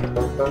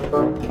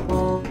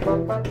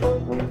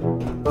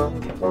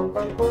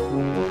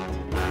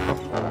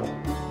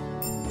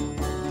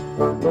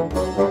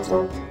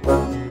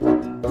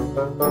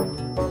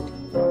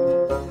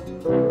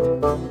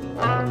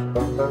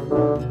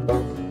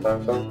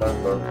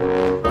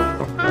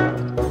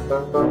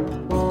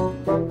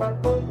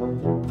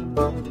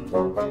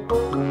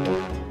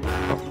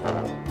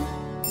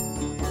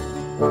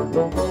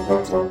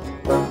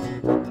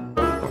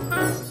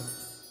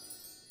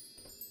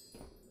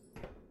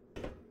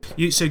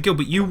 So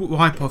Gilbert, you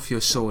wipe off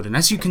your sword, and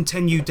as you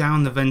continue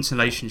down the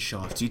ventilation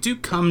shaft, you do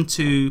come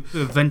to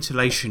a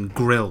ventilation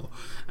grill.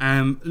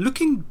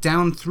 Looking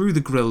down through the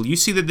grill, you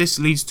see that this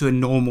leads to a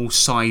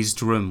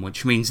normal-sized room,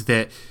 which means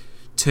that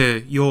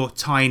to your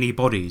tiny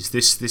bodies,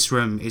 this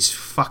room is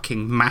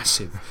fucking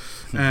massive.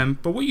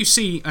 But what you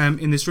see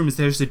in this room is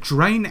there's a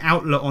drain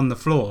outlet on the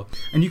floor,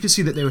 and you can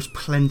see that there is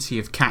plenty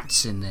of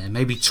cats in there,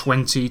 maybe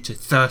 20 to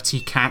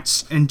 30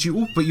 cats.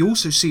 But you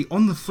also see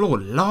on the floor,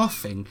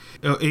 laughing,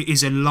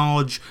 is a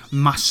large,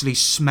 muscly,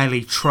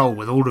 smelly troll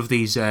with all of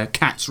these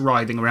cats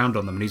writhing around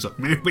on them, and he's like...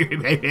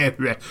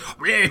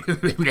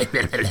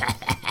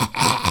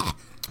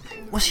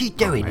 What's he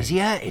doing? Is he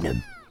hurting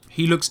them?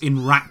 He looks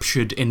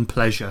enraptured in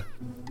pleasure.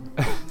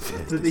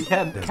 Do the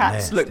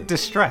cats look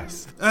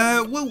distressed?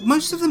 Well,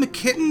 most of them are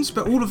kittens,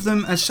 but all of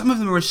them, some of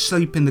them are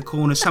asleep in the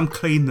corner, some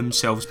clean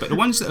themselves, but the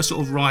ones that are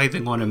sort of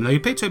writhing on him, they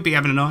appear to be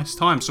having a nice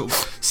time, sort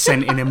of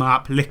scenting him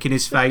up, licking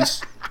his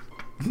face.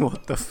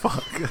 What the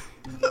fuck?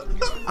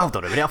 Hold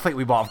on a minute, I think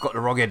we might have got the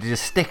wrong end of the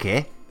stick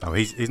here. Oh,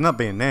 he's not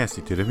being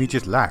nasty to them, he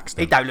just lacks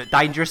them. He don't look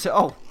dangerous at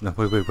all. No,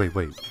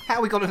 wait. How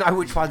are we going to know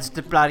which one's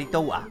the bloody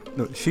daughter?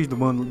 No, she's the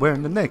one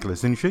wearing the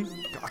necklace, isn't she?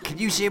 Can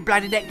you see a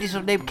bloody necklace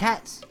on them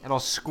cats? And I'll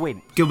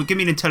squint. Gilbert, give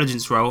me an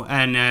intelligence roll,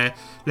 and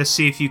let's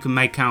see if you can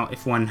make out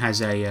if one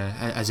has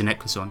a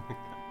necklace on.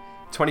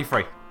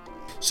 23.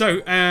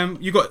 So,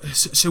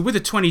 so with a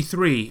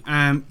 23,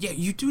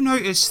 you do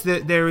notice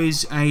that there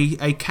is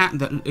a cat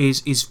that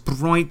is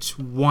bright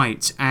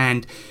white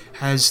and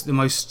has the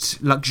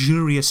most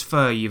luxurious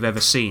fur you've ever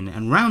seen,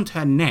 and round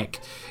her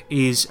neck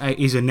is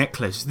a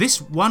necklace.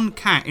 This one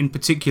cat in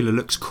particular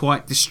looks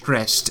quite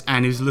distressed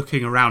and is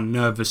looking around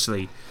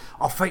nervously.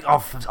 I think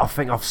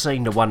I've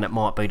seen the one that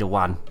might be the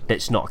one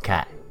that's not a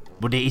cat.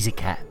 Well, there is a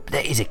cat.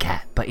 There is a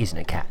cat, but isn't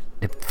a cat.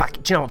 Do you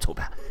know what I'm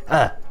talking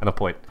about? And a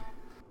point.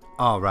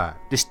 All right.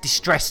 This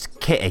distressed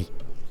kitty.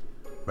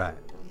 Right.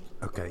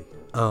 Okay.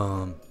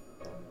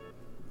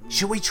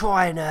 Shall we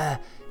try and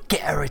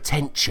get her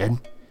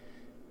attention?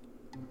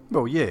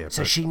 Well, yeah.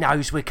 So she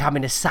knows we're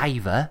coming to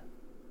save her.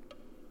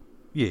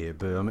 Yeah,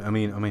 but I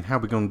mean, how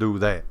we gonna do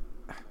that?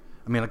 I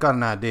mean, I got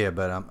an idea,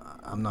 but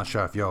I'm not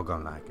sure if y'all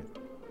gonna like it.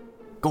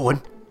 Go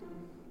on.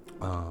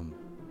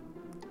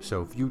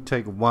 So if you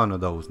take one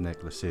of those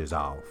necklaces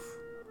off,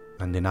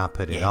 and then I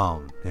put it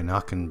on, then I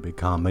can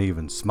become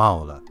even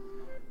smaller,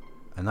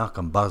 and I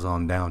can buzz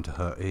on down to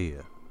her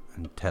ear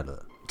and tell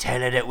her. Tell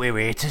her that we're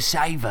here to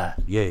save her.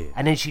 Yeah.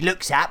 And then she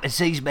looks up and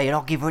sees me, and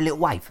I'll give her a little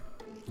wave.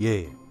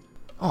 Yeah.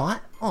 All right,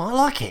 I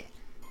like it.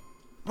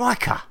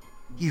 Riker,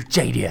 you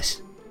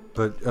genius.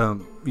 But, I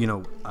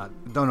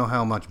don't know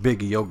how much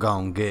bigger you're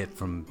gonna get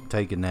from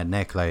taking that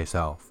necklace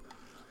off.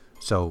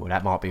 So, Well,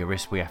 that might be a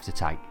risk we have to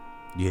take.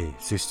 yeah,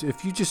 just,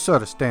 if you just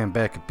sort of stand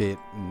back a bit,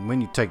 and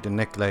when you take the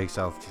necklace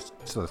off, just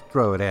sort of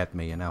throw it at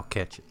me and I'll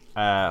catch it.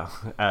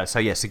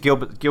 So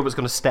Gilbert's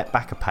going to step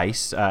back a pace,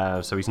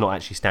 so he's not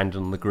actually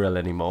standing on the grill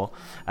anymore,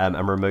 and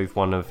remove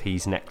one of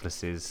his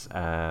necklaces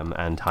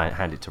and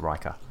hand it to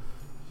Riker.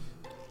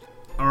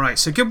 Alright,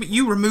 so Gilbert,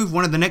 you remove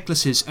one of the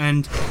necklaces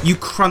and you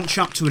crunch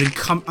up to an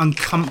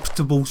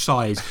uncomfortable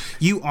size.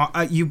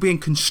 You're being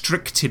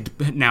constricted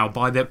now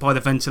by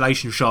the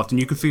ventilation shaft, and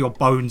you can feel your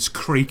bones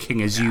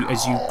creaking as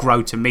you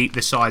grow to meet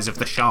the size of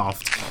the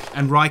shaft.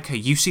 And Riker,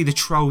 you see the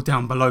troll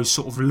down below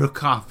sort of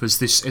look up as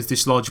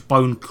this large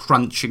bone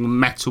crunching,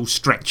 metal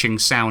stretching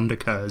sound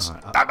occurs.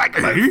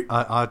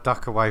 I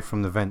duck away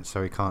from the vent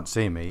so he can't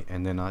see me,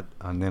 and then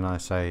I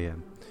say,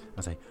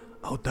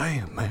 "Oh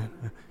damn,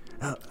 man!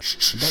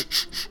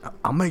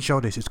 I'll make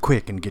sure this is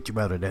quick and get you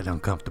out of that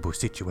uncomfortable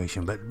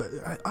situation. But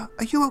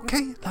are you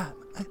okay?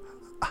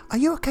 Are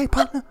you okay,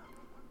 partner?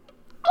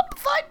 I'm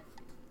fine.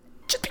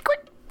 Just be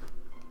quick.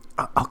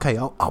 Okay,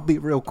 I'll be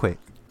real quick."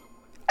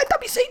 And don't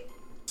be seen.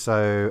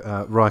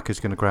 So Riker's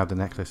going to grab the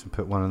necklace and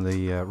put one of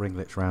the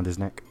ringlets around his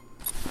neck.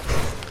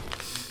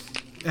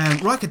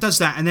 Riker does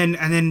that, and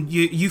then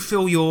you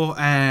feel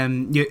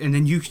and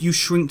then you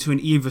shrink to an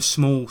even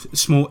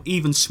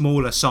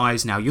smaller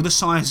size now. You're the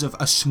size of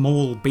a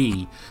small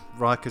bee.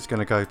 Riker's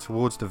going to go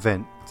towards the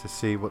vent to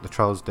see what the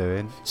troll's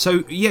doing.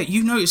 So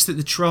you notice that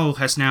the troll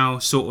has now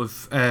sort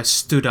of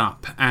stood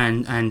up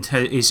and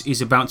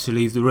is about to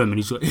leave the room, and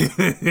he's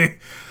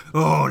like,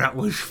 "Oh, that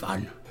was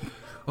fun.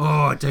 Oh,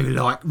 I do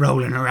like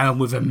rolling around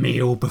with a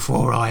meal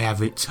before I have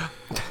it."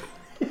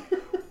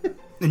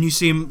 And you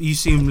see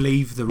him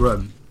leave the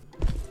room.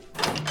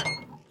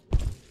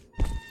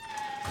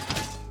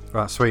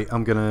 Right, sweet.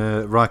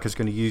 Riker's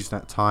gonna use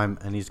that time,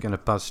 and he's gonna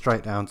buzz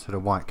straight down to the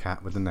white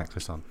cat with the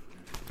necklace on.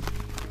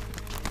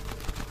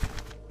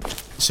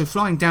 So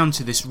flying down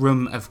to this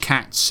room of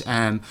cats,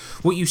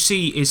 what you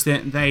see is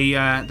that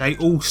they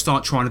all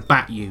start trying to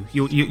bat you.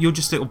 You're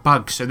just little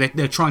bugs, so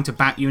they're trying to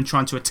bat you and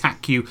trying to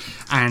attack you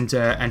and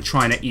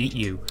trying to eat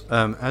you.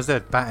 As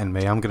they're batting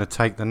me, I'm gonna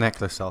take the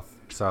necklace off,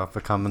 so I've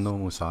become a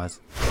normal size.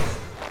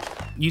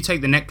 You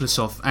take the necklace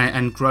off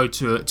and grow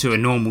to a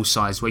normal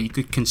size where you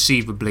could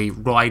conceivably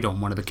ride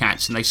on one of the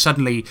cats, and they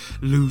suddenly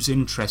lose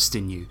interest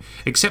in you.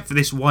 Except for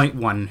this white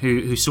one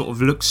who sort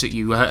of looks at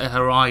you,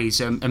 her eyes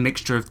a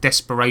mixture of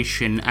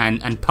desperation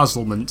and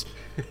puzzlement.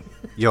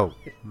 Yo,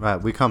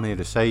 right, we come here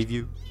to save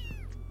you.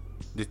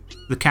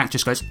 The cat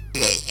just goes...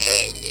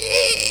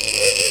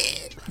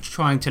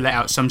 trying to let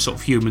out some sort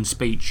of human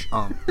speech.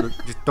 Look,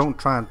 just don't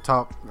try and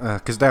talk,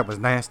 because that was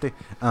nasty.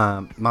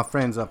 My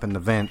friend's up in the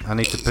vent. I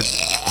need to put...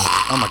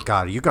 Oh my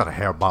god, you got a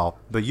hairball.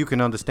 But you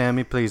can understand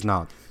me? Please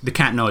nod. The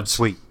cat nods.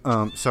 Sweet.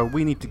 So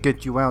we need to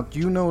get you out. Do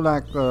you know,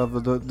 like,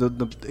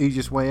 the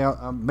easiest way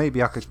out?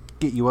 Maybe I could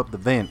get you up the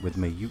vent with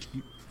me. You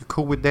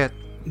cool with that?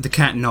 The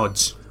cat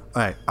nods.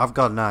 Alright, I've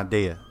got an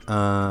idea.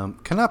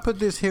 Can I put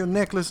this here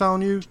necklace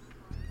on you?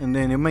 And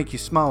then it'll make you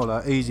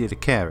smaller, easier to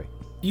carry.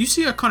 You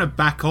see her kind of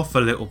back off a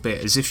little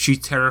bit, as if she's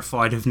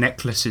terrified of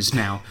necklaces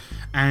now.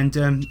 And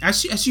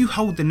as you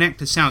hold the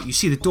necklace out, you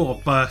see the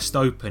door burst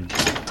open.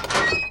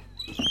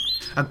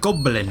 A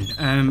goblin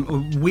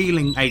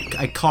wheeling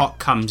a cart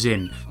comes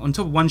in. On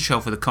top of one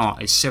shelf of the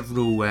cart is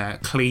several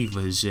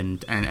cleavers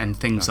and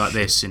things like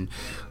this, and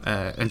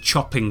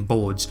chopping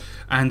boards.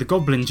 And the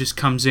goblin just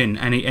comes in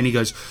and he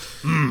goes,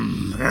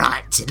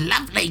 right,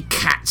 lovely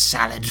cat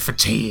salad for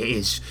tea it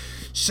is.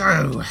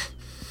 So,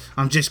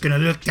 I'm just going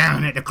to look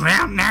down at the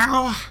ground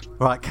now.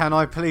 Right, can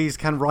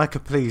Riker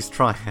please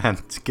try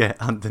and get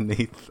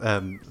underneath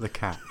the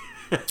cat?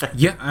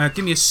 Yeah,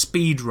 give me a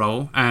speed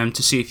roll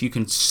to see if you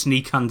can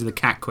sneak under the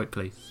cat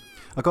quickly.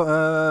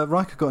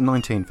 Riker got a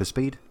 19 for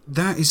speed.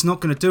 That is not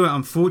going to do it,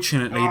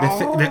 unfortunately.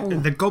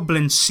 The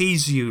goblin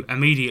sees you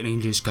immediately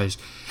and just goes,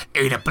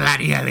 who the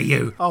bloody hell are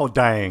you? Oh,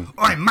 dang.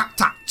 Oi,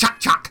 muck-tuck,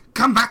 chuck,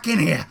 come back in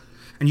here.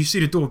 And you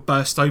see the door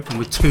burst open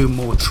with 2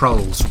 more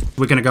trolls.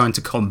 We're going to go into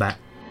combat.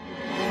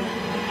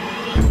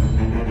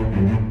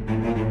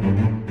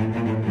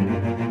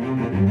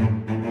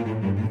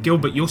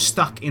 Gilbert, you're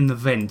stuck in the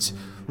vent.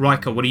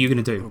 Riker, what are you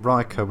going to do?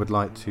 Riker would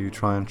like to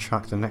try and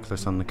chuck the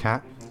necklace on the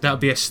cat. That'll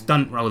be a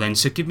stunt roll then,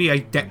 so give me a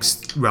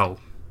dex roll.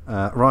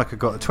 Riker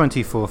got a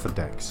 24 for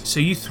dex. So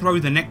you throw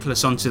the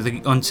necklace onto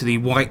the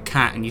white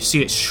cat and you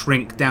see it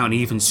shrink down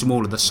even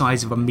smaller, the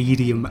size of a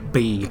medium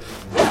bee.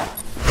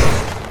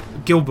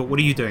 Gilbert, what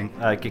are you doing?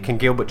 Can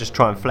Gilbert just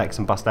try and flex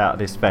and bust out of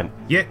this vent?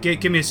 Yeah,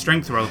 give me a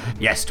strength roll.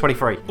 Yes,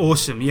 23.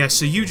 Awesome. Yeah,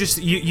 so you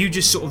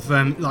just sort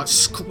of like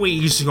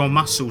squeeze your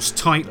muscles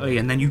tightly,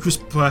 and then you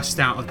just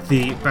burst out of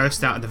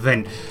the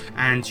vent,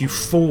 and you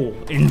fall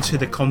into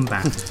the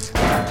combat.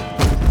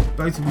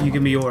 Both of you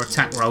give me your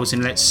attack rolls,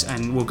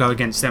 and we'll go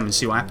against them and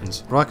see what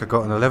happens. Riker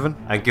got an 11.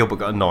 And Gilbert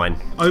got a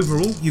 9.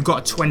 Overall, you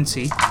got a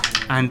 20,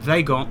 and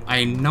they got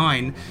a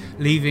 9,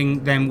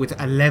 leaving them with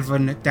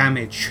 11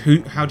 damage.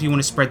 How do you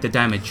want to spread the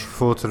damage?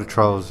 4 to the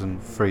trolls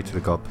and 3 to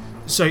the gob.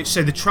 So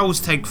the trolls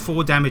take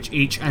 4 damage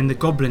each, and the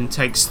goblin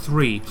takes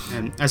 3.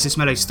 As this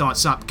melee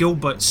starts up,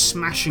 Gilbert,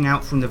 smashing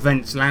out from the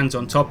vents, lands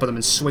on top of them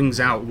and swings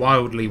out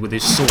wildly with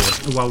his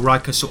sword, while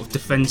Riker sort of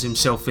defends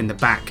himself in the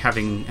back,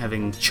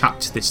 having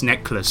chucked this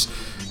necklace.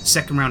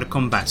 Second round of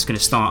combat's going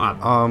to start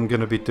up. I'm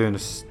going to be doing a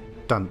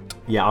stunt.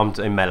 Yeah, I'm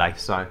in melee,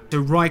 so... So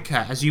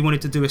Riker, as you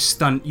wanted to do a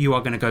stunt, you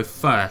are going to go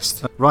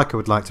first. Riker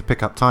would like to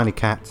pick up Tiny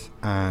Cat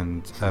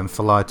and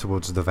fly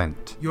towards the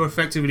vent. You're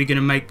effectively going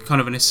to make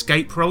kind of an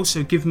escape roll,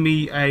 so give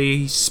me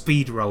a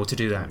speed roll to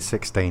do that.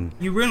 16.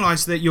 You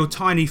realise that your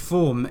tiny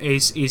form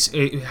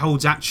it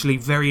holds actually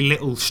very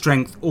little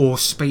strength or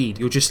speed.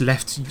 You're just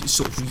left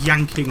sort of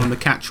yanking on the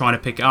cat trying to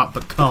pick it up,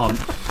 but can't,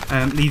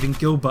 leaving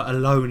Gilbert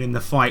alone in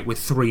the fight with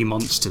 3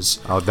 monsters.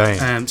 Oh,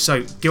 dang.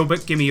 So,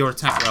 Gilbert, give me your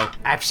attack roll.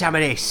 Have some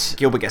of this.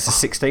 Gilbert gets a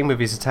 16 with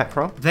his attack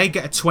roll. They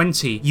get a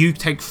 20. You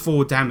take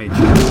 4 damage.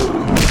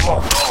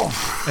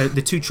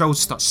 The 2 trolls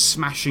start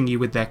smashing you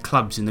with their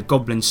clubs, and the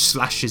goblin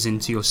slashes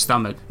into your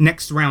stomach.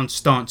 Next round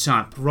starts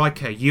up.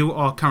 Riker, you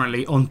are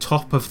currently on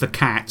top of the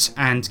cat,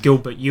 and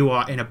Gilbert, you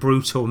are in a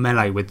brutal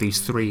melee with these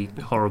 3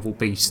 horrible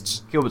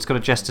beasts. Gilbert's got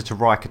a gesture to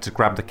Riker to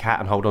grab the cat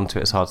and hold on to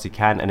it as hard as he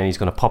can, and then he's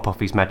going to pop off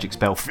his magic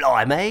spell,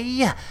 Fly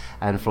Me,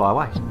 and fly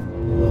away.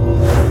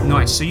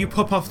 Nice, so you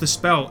pop off the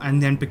spell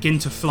and then begin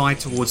to fly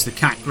towards the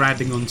cat,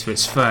 grabbing onto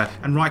its fur.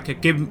 And Riker,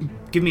 give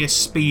me a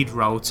speed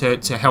roll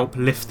to help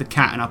lift the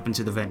cat and up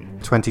into the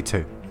vent.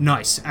 22.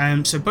 Nice.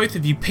 So both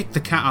of you pick the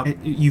cat up.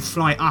 You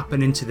fly up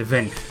and into the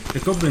vent. The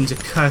goblins are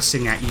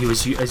cursing at you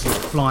as you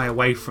fly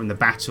away from the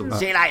battle.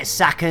 See you later,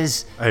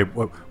 suckers. Hey,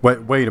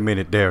 wait a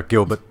minute there,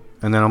 Gilbert.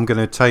 And then I'm going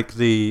to take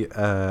the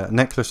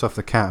necklace off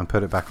the cat and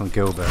put it back on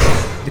Gilbert.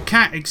 The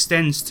cat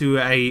extends to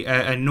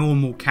a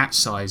normal cat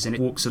size, and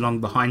it walks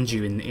along behind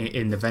you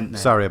in the vent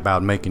there. Sorry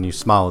about making you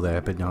smile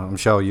there, but I'm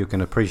sure you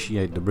can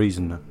appreciate the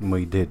reason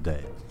we did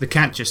that. The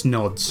cat just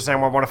nods. Does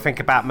anyone want to think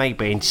about me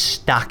being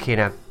stuck in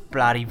a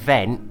bloody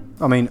vent?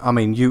 I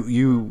mean,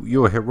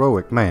 you're a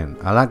heroic man.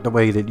 I like the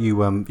way that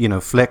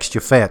you flexed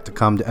your fat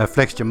to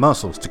flexed your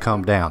muscles to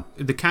come down.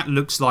 The cat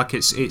looks like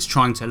it's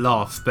trying to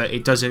laugh, but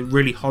it does a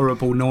really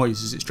horrible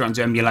noise as it's trying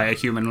to emulate a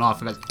human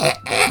laugh. And goes,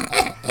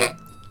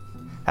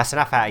 That's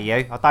enough out of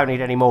you. I don't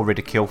need any more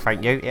ridicule,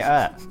 thank you. It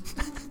hurt.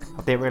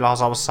 I didn't realise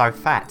I was so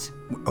fat.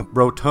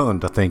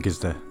 Rotund, I think, is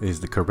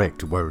the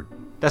correct word.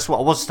 That's what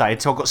I was saying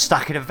until I got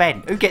stuck in a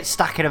vent. Who gets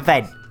stuck in a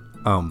vent?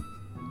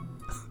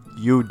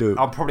 You do.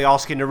 I'm probably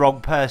asking the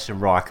wrong person,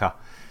 Riker.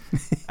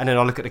 And then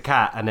I look at the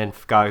cat and then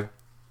go,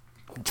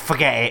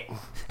 forget it.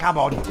 Come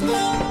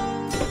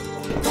on.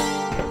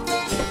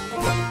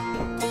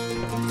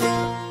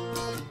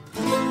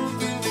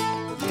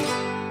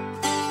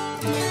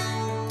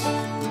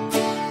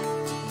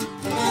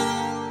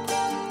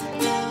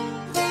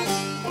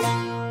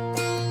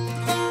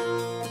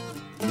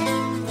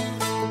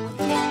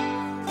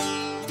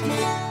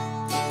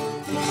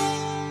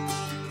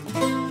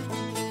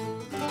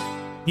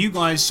 You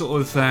guys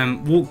sort of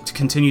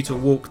continue to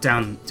walk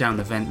down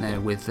the vent there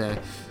with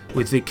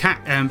the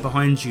cat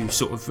behind you,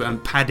 sort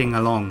of padding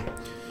along.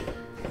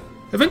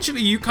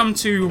 Eventually, you come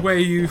to where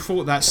you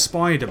fought that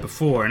spider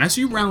before, and as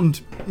you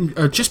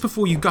just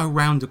before you go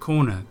round the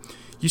corner,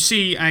 you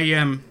see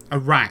a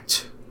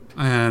rat.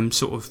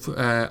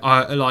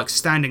 Like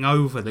standing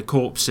over the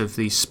corpse of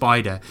the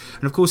spider.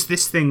 And of course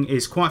this thing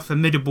is quite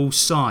formidable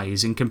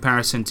size in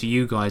comparison to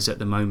you guys at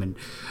the moment,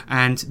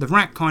 and the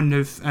rat kind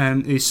of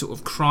is sort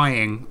of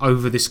crying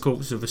over this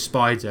corpse of a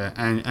spider,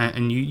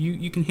 and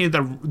you can hear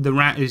the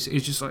rat is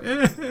just like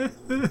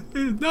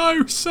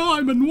no,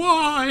 Simon,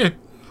 why?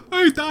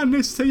 Who done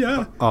this to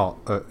you?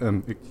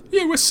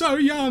 You were so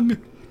young.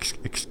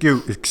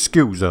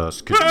 Excuse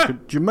us.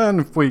 Could you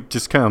mind if we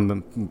just come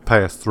and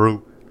pass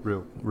through?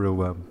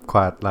 Real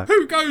quiet like.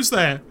 Who goes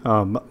there?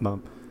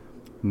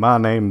 My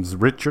name's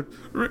Richard.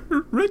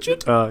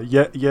 Richard?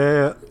 Yeah.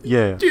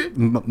 Do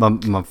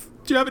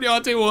you have any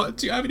idea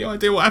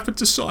what happened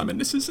to Simon?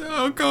 This is,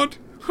 oh God,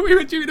 we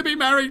were due to be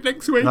married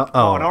next week. An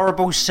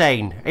horrible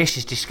scene. This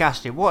is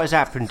disgusting. What has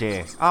happened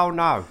here? Oh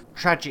no,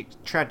 tragic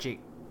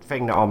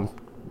thing that I'm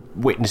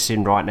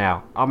witnessing right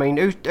now. I mean,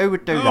 who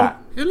would do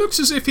that? It looks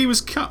as if he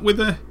was cut with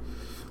a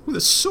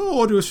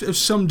sword of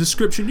some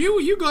description.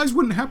 You guys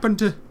wouldn't happen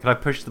to... Can I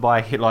push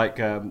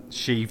the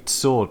sheathed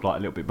sword like a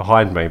little bit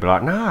behind me? Be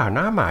like,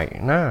 no,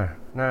 mate,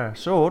 no,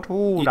 sword.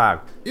 Oh no.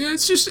 Yeah,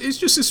 it's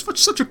just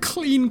such a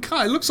clean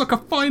cut. It looks like a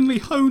finely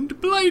honed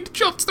blade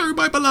chopped through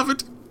my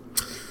beloved.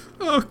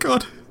 Oh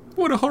God,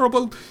 what a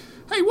horrible.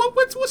 Hey,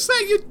 what's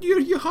that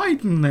you're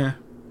hiding there?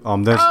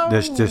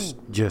 That's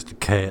just a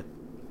cat.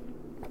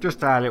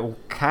 Just a little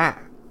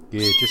cat.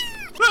 Yeah, just.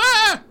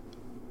 Ah!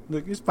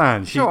 Look, it's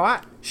fine. She's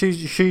alright.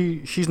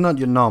 She's not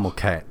your normal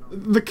cat.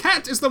 The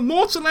cat is the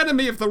mortal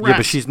enemy of the rat. Yeah,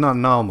 but she's not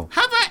normal.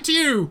 Have at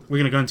you! We're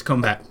gonna go into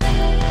combat.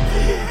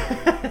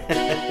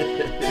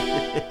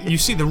 You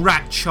see the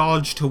rat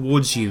charge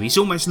towards you. He's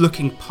almost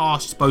looking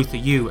past both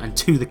of you and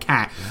to the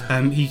cat.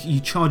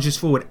 He charges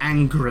forward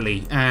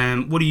angrily.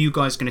 What are you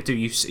guys gonna do? Are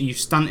you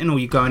stunting or are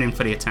you going in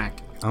for the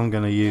attack? I'm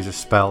gonna use a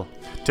spell.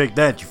 Take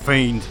that, you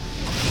fiend.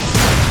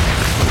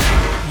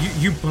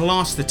 You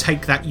blast the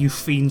take that you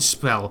fiend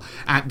spell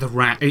at the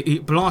rat.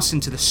 It blasts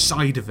into the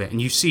side of it, and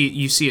you see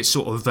it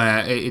sort of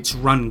its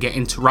run get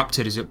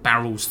interrupted as it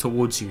barrels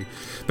towards you.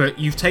 But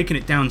you've taken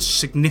it down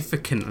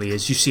significantly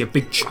as you see a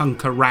big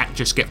chunk of rat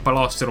just get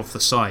blasted off the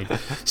side.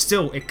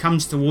 Still, it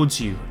comes towards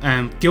you.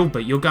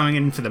 Gilbert, you're going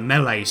in for the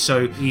melee,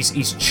 so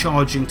he's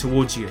charging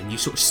towards you, and you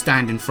sort of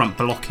stand in front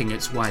blocking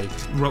its way.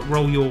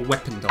 Roll your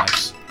weapon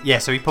dice. Yeah,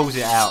 so he pulls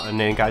it out and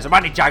then goes, I'm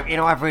only joking,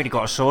 I've really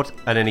got a sword.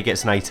 And then he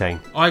gets an 18.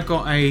 I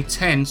got a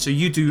 10, so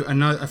you do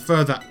a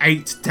further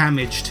 8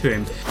 damage to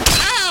him.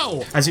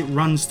 Ow! As it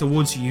runs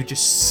towards you, you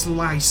just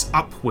slice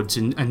upwards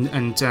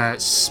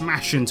and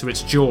smash into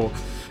its jaw.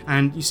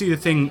 And you see the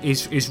thing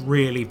is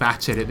really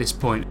battered at this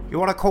point. You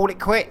want to call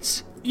it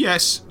quits?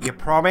 Yes. You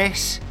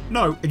promise?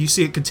 No. And you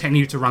see it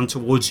continue to run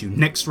towards you.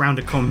 Next round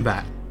of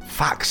combat.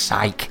 Fuck's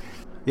sake.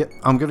 Yep,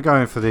 I'm going to go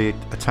in for the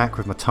attack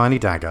with my tiny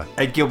dagger.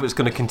 And Gilbert's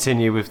going to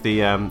continue with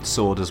the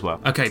sword as well.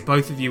 Okay,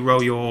 both of you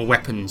roll your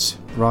weapons.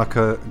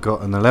 Riker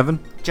got an 11.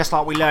 Just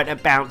like we learnt to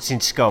bounce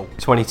in school.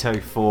 22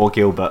 for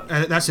Gilbert.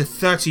 That's a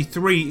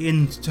 33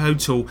 in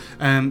total.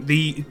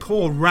 The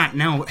poor rat,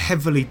 now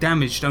heavily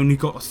damaged, only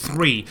got a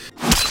 3.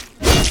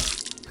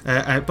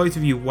 Both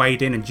of you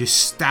wade in and just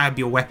stab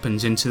your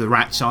weapons into the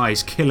rat's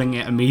eyes, killing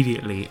it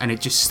immediately, and it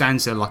just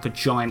stands there like a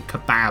giant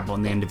kebab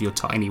on the end of your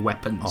tiny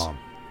weapons. Oh,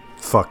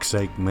 fuck's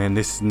sake, man,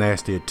 this is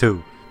nastier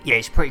too. Yeah,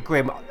 it's pretty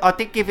grim. I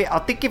did give it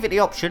the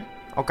option.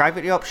 I gave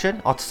it the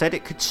option. I said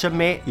it could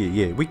submit.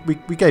 Yeah, we gave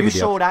it the option. option. You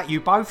saw that.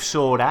 You both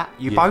saw that.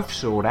 Both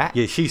saw that.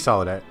 Yeah, she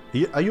saw that.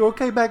 Are you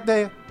okay back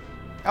there?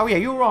 Oh yeah,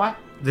 you're right.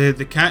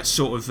 The cat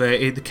sort of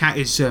the cat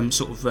is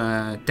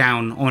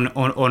down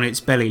on its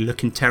belly,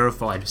 looking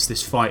terrified as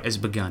this fight has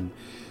begun,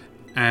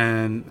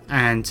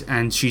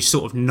 and she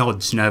sort of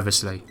nods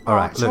nervously. All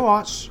right, it's all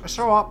right. It's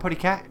all right, pretty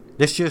cat.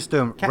 Let's just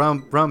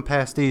run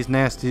past these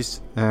nasties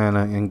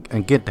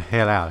and get the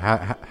hell out.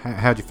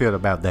 How'd you feel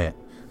about that?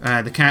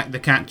 The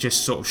cat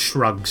just sort of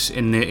shrugs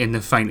in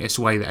the faintest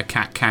way that a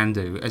cat can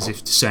do, as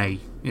if to say,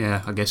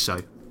 "Yeah, I guess so."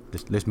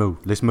 Let's move.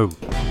 Let's move.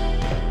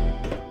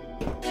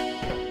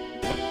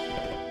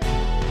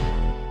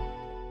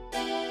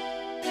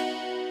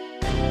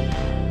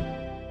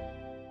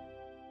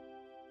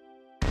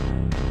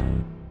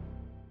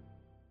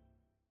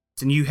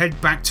 and you head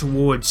back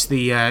towards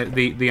the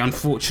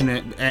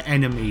unfortunate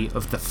enemy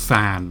of the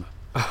fan.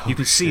 You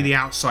can see the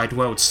outside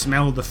world,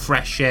 smell the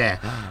fresh air,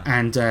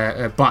 and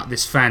but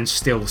this fan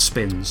still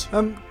spins.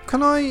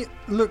 Can I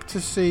look to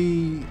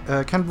see?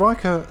 Can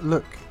Riker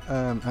look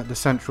at the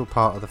central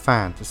part of the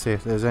fan to see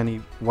if there's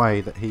any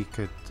way that he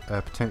could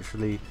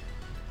potentially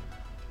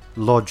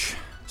lodge,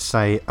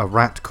 say, a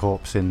rat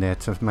corpse in there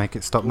to make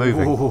it stop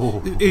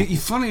moving?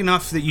 Funny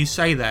enough that you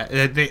say that.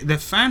 The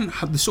fan,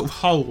 the sort of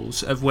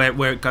holes of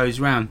where it goes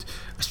round,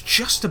 it's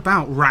just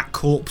about rat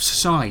corpse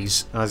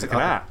size. Look at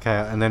that.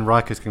 Okay, and then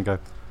Riker's can go,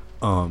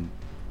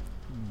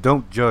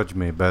 don't judge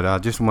me, but I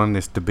just want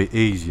this to be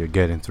easier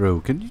getting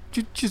through. Can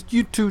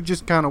you two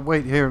just kind of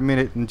wait here a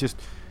minute and just,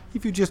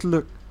 if you just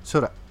look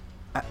sort of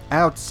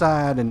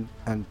outside and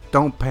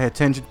don't pay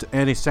attention to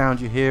any sound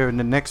you hear in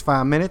the next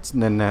 5 minutes,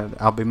 and then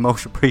I'll be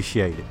most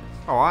appreciated.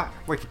 Alright,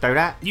 we could do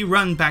that. You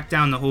run back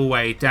down the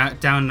hallway,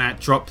 down that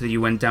drop that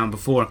you went down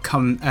before,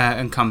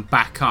 and come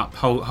back up,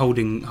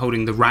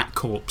 holding the rat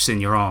corpse in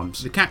your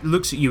arms. The cat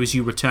looks at you as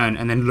you return,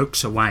 and then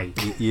looks away.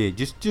 Yeah,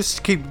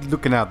 just keep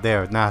looking out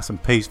there, nice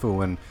and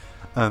peaceful. And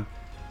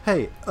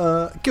hey,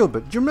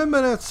 Gilbert, do you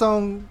remember that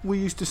song we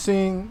used to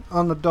sing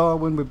on the door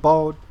when we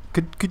bowled?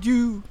 Could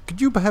you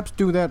perhaps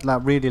do that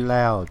like really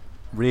loud?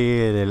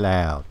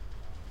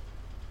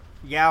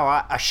 Yeah,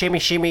 alright. A shimmy,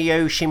 shimmy,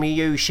 you, shimmy,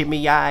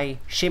 yay.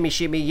 Shimmy,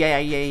 shimmy,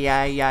 yay, yay,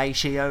 yay, yay,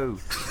 she-oh.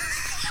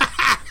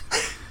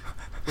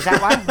 Was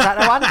that one? Was that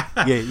the one?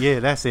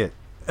 Yeah, that's it.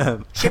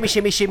 Shimmy,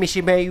 shimmy, shimmy,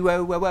 shimmy,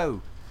 whoa, whoa,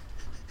 whoa.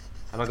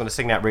 Am I going to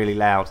sing that really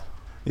loud?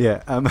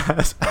 Yeah,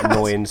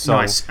 Annoying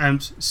song.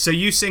 Nice. So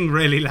you sing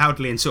really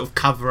loudly and sort of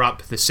cover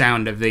up the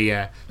sound of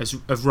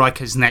of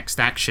Riker's next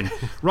action.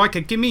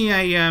 Riker, give me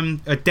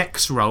a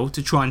dex roll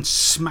to try and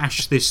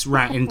smash this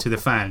rat into the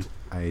fan.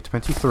 A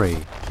 23.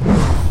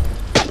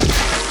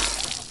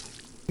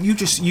 You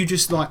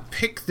just like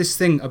pick this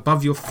thing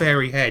above your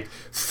fairy head,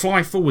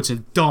 fly forwards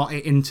and dart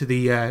it into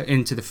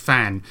the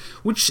fan,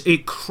 which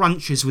it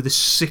crunches with a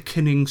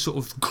sickening sort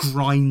of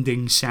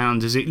grinding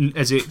sound as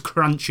it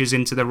crunches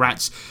into the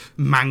rat's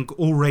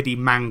already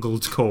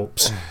mangled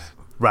corpse.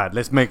 Right,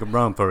 let's make a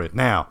run for it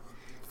now.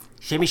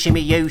 Shimmy, shimmy,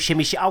 you,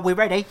 shimmy, shimmy. Oh, we're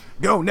ready.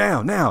 Go now.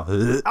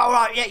 All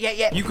right,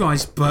 yeah. You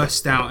guys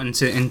burst out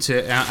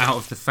out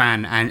of the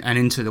fan and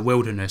into the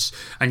wilderness,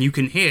 and you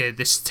can hear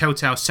this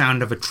telltale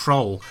sound of a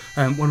troll.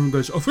 One of them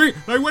goes, "I think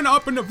they went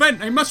up in the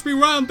vent. They must be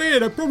round there.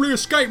 They're probably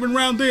escaping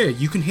round there."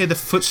 You can hear the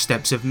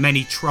footsteps of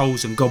many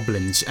trolls and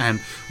goblins,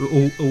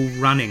 all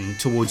running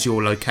towards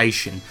your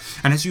location.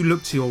 And as you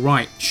look to your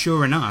right,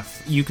 sure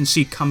enough, you can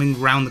see coming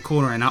round the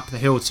corner and up the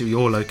hill to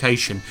your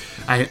location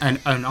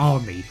an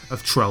army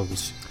of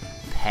trolls.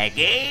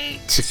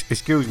 Peggy!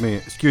 Excuse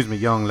me,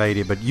 young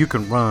lady, but you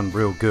can run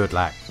real good.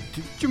 Like,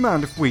 do you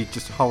mind if we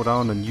just hold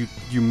on and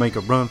you make a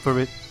run for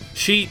it?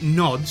 She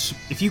nods.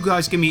 If you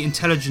guys give me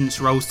intelligence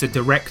rolls to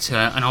direct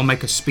her, and I'll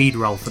make a speed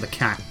roll for the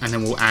cat, and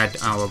then we'll add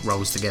our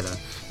rolls together.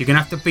 You're going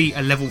to have to beat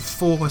a level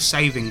 4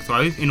 saving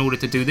throw in order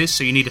to do this,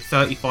 so you need a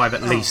 35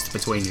 at least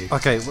between you.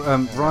 Okay,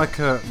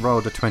 Riker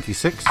rolled a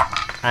 26.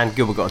 And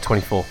Gilbert got a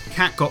 24.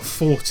 Cat got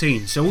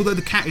 14. So although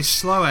the cat is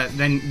slower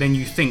than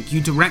you think,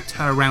 you direct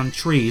her around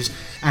trees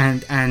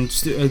and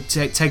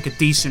take a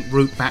decent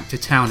route back to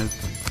town.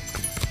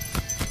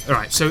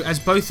 Alright, so as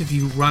both of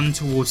you run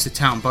towards the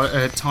town,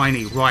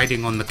 Tiny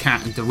riding on the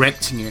cat and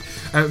directing it,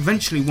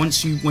 eventually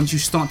once you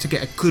start to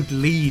get a good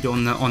lead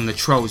on the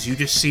trolls, you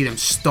just see them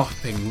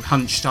stopping,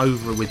 hunched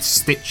over with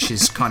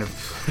stitches kind of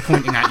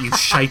pointing at you,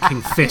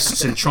 shaking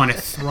fists and trying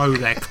to throw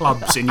their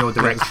clubs in your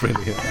direction.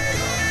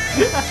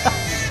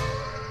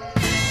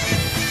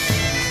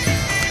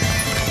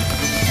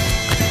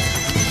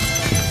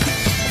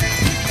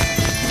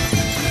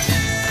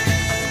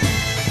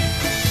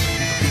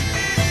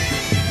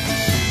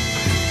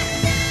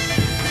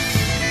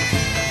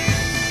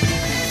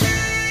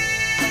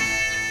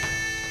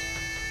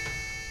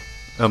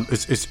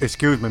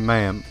 Excuse me,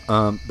 ma'am,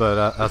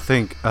 but I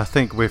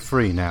think we're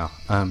free now.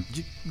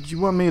 Do you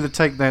want me to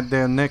take that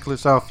there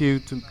necklace off you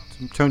to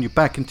turn you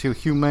back into a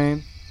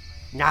human?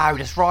 No,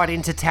 just ride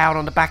into town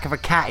on the back of a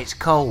cat. It's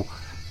cool.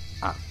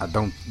 I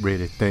don't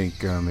really think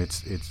it's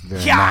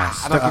very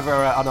nice. And I give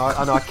her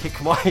and I kick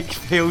my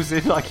heels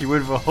in like you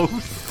would with a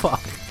horse.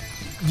 Fuck.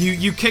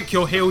 You kick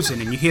your heels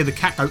in and you hear the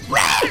cat go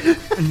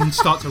and you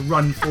start to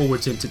run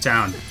forwards into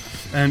town.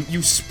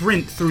 You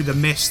sprint through the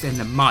mist and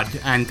the mud,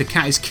 and the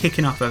cat is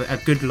kicking up a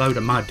good load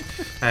of mud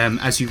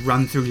as you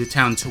run through the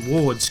town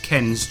towards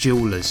Ken's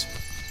Jewelers.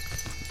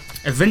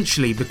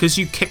 Eventually, because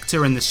you kicked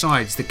her in the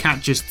sides, the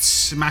cat just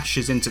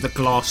smashes into the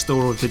glass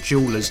door of the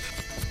Jewelers,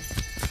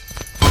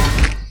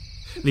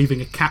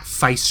 leaving a cat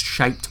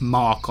face-shaped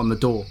mark on the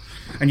door.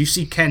 And you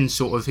see Ken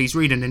he's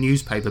reading the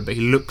newspaper, but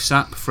he looks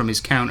up from his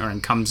counter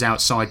and comes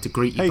outside to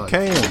greet you both.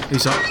 Hey, Ken.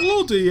 He's like,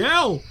 bloody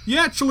hell, you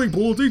actually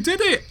bloody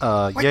did it.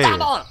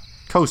 Yeah.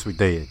 Of course we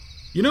did.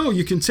 You know,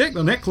 you can take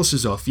the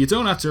necklaces off. You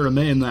don't have to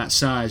remain that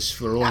size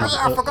for all.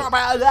 I forgot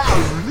about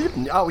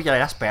that. Oh yeah,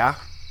 that's better.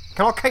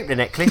 Can I keep the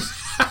necklace?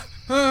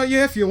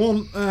 Yeah, if you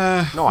want.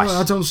 Nice. Well,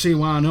 I don't see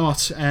why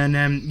not.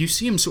 And you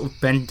see him sort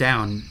of bend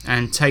down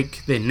and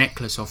take the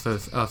necklace off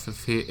of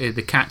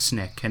the cat's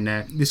neck, and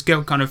this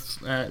girl kind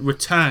of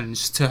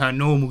returns to her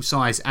normal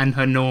size and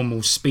her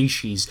normal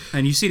species.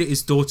 And you see that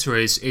his daughter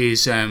is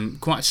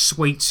quite a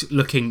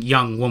sweet-looking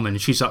young woman.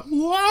 She's like,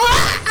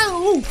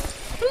 wow,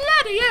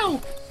 bloody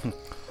hell!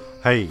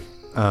 Hey,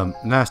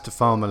 nice to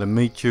formally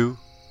meet you.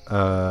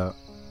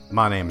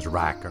 My name's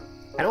Riker.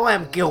 And I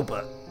am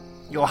Gilbert,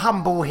 your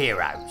humble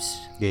heroes.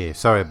 Yeah,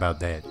 sorry about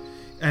that.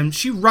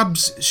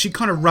 She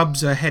kind of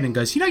rubs her head and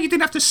goes, you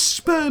didn't have to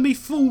spur me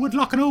forward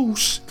like an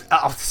horse.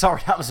 Oh,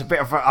 sorry, that was a bit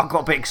of I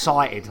got a bit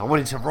excited. I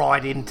wanted to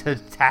ride into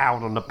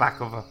town on the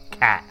back of a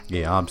cat.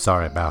 Yeah, I'm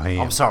sorry about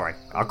him. I'm sorry,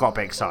 I got a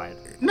bit excited.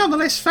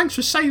 Nonetheless, thanks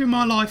for saving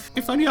my life.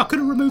 If only I could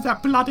have removed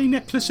that bloody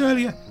necklace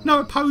earlier. No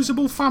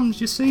opposable thumbs,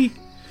 you see.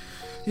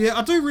 Yeah,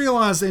 I do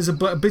realise there's a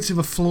bit of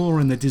a flaw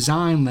in the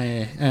design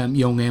there,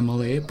 young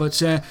Emily, but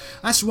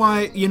that's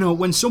why,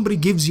 when somebody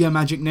gives you a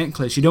magic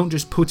necklace, you don't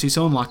just put it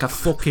on like a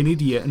fucking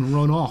idiot and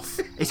run off.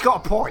 It's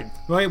got a point.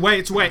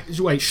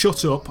 Wait,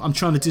 shut up. I'm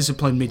trying to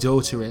discipline my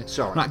daughter here.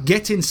 Sorry. Right,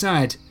 get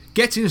inside.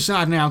 Get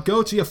inside now,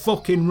 go to your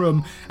fucking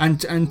room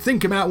and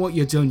think about what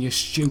you've done, you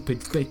stupid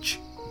bitch.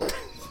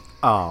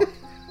 Oh.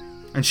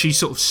 And she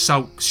sort of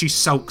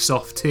sulks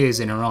off,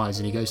 tears in her eyes,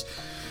 and he goes...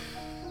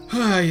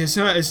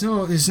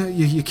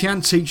 you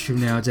can't teach them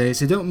nowadays.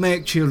 They don't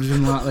make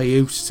children like they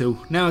used to.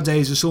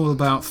 Nowadays it's all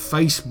about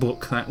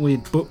Facebook, that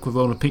weird book with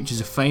all the pictures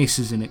of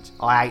faces in it.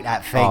 I hate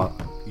that thing.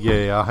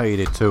 Yeah, I hate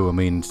it too. I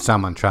mean,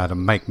 someone tried to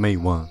make me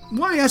one.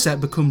 Why has that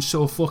become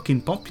so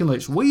fucking popular?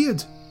 It's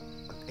weird.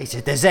 It's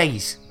a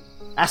disease.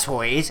 That's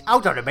what it is.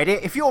 Hold on a minute.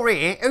 If you're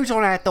here, who's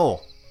on our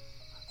door?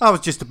 I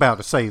was just about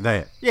to say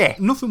that. Yeah.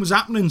 Nothing was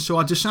happening, so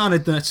I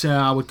decided that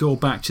I would go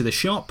back to the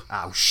shop.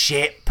 Oh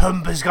shit,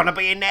 Pumbaa's gonna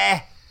be in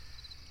there.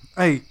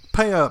 Hey,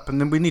 pay up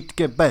and then we need to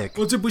get back.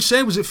 What did we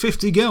say? Was it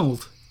 50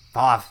 gold?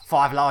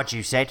 Five large,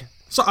 you said.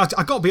 So I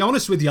got to be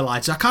honest with you,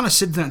 lads. I kind of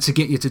said that to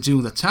get you to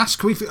do the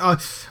task. We've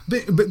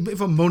bit of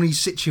a money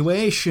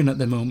situation at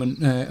the moment,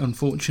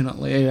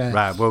 unfortunately.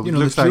 Right. Well, it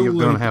looks like you're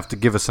going to have to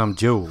give us some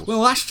jewels.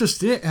 Well, that's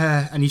just it.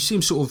 And you see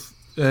him sort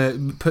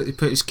of put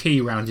his key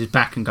around his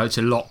back and go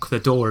to lock the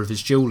door of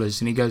his jewellers,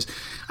 and he goes,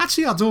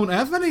 "Actually, I don't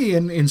have any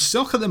in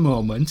stock at the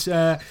moment.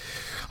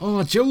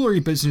 Our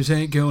jewellery business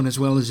ain't going as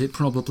well as it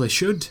probably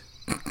should."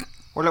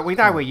 Well, look, we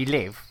know where you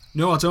live.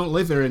 No, I don't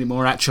live here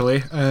anymore.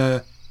 Actually,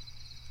 I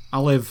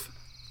live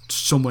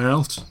somewhere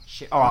else.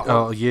 Shit. All right.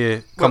 Well, Oh, yeah.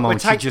 Come on,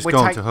 she's just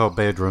gone to her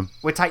bedroom.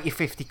 We'll take your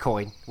 50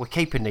 coin. We're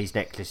keeping these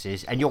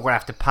necklaces, and you're gonna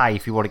have to pay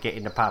if you want to get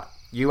in the pub.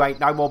 You ain't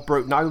no more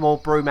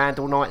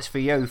Broomhandle nights for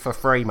you for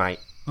free, mate.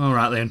 All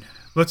right then.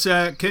 But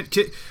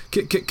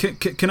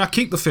can I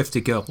keep the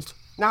 50 gold?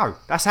 No,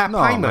 that's our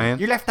No, payment. man.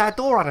 You left our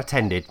door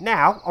unattended.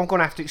 Now I'm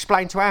gonna have to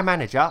explain to our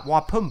manager why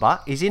Pumbaa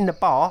is in the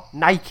bar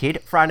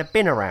naked, throwing a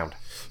bin around.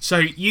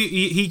 So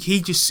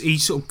he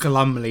sort of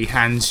glumly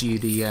hands you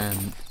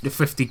the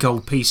 50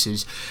 gold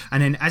pieces,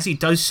 and then as he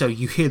does so,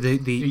 you hear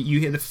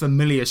the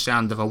familiar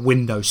sound of a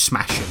window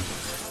smashing.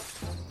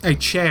 A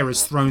chair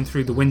is thrown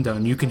through the window,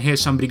 and you can hear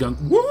somebody going,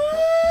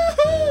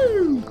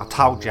 "Woohoo!" I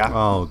told you.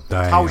 Oh,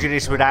 damn. Told you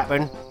this would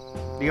happen.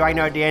 You ain't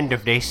heard the end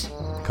of this.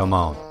 Come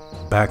on.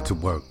 Back to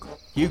work.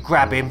 You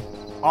grab him.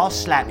 I'll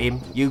slap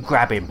him. You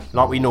grab him,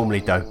 like we normally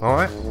do. All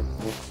right.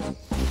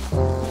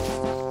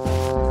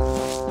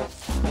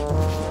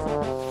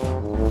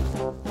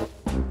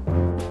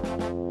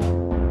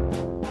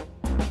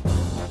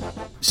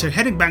 So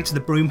heading back to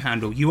the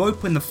Broomhandle, you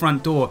open the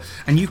front door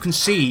and you can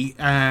see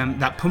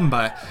that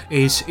Pumbaa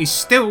is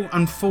still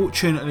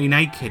unfortunately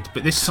naked,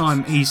 but this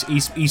time he's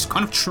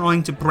kind of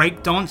trying to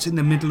break dance in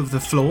the middle of the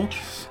floor,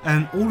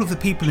 and all of the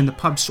people in the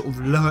pub sort of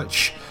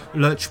lurch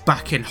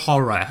back in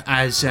horror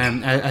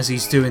as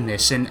he's doing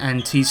this, and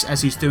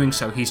as he's doing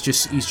so, he's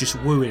just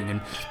wooing,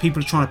 and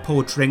people are trying to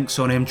pour drinks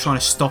on him, trying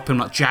to stop him,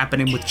 like jabbing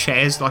him with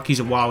chairs like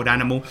he's a wild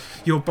animal.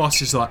 Your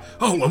boss is like,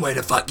 "Oh, well, where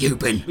the fuck you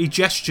been?" He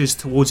gestures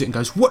towards it and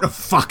goes, "What the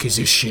fuck is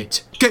this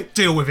shit?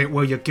 Deal with it,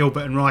 will you,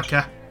 Gilbert and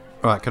Riker?"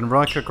 Right, can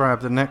Riker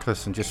grab the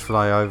necklace and just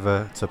fly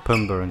over to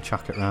Pumbaa and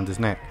chuck it around his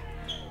neck?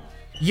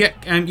 Yeah,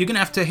 you're going to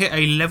have to hit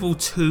a level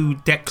 2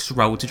 dex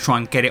roll to try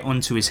and get it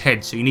onto his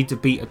head, so you need to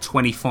beat a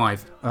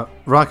 25.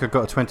 Riker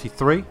got a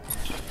 23.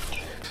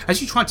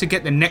 As you try to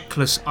get the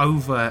necklace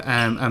over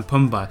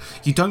Pumbaa,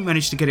 you don't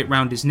manage to get it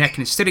round his neck, and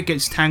instead it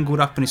gets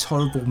tangled up in his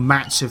horrible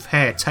mats of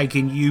hair,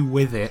 taking you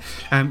with it.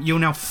 You're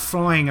now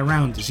flying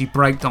around as he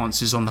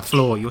breakdances on the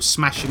floor. You're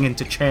smashing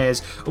into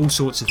chairs, all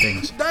sorts of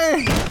things.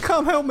 Dang,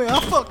 come help me,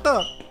 I fucked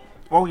up.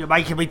 Well, you're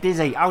making me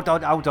dizzy. Hold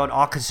on.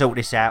 I can sort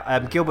this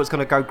out. Gilbert's going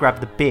to go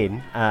grab the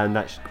bin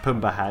that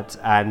Pumbaa had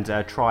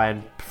and try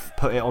and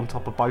put it on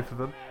top of both of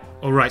them.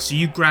 Alright, so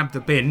you grab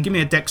the bin. Give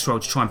me a dex roll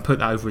to try and put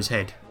that over his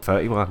head.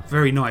 31.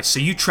 Very nice. So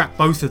you trap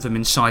both of them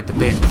inside the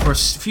bin. For a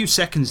few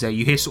seconds there,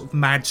 you hear sort of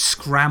mad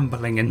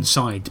scrambling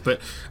inside, but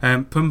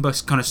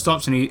Pumbaa kind of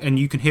stops, and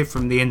you can hear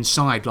from the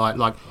inside, like,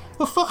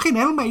 "Well, fucking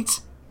hell,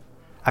 mate.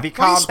 Have you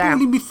Why are you calmed down?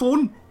 spoiling me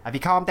fun? Have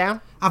you calmed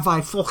down?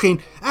 I'm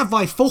fucking,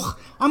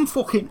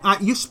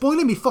 you're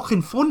spoiling me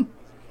fucking fun.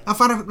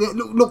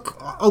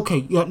 Look,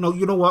 okay, yeah, no,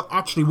 you know what,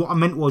 actually what I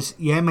meant was,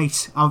 yeah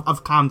mate,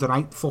 I've calmed it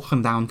right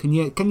fucking down, can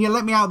you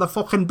let me out of the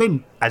fucking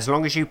bin? As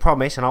long as you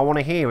promise, and I want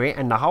to hear it,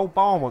 and the whole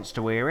bar wants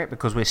to hear it,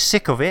 because we're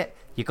sick of it,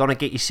 you're going to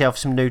get yourself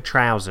some new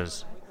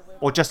trousers.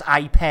 Or just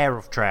a pair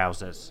of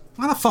trousers.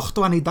 What the fuck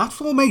do I need that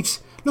for,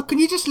 mate? Look, can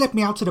you just let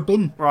me out of the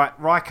bin? Right,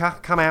 Riker,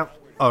 come out.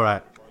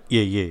 Alright,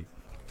 yeah.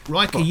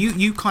 Riker,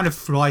 you kind of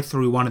fly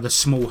through one of the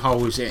small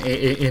holes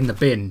in the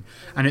bin,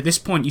 and at this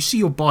point you see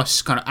your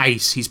boss, kind of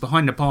Ace, he's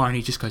behind the bar and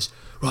he just goes,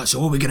 right, so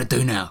what are we going to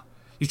do now?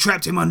 You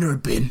trapped him under a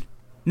bin,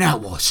 now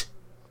what?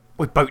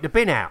 We boot the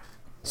bin out.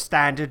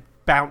 Standard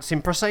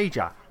bouncing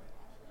procedure.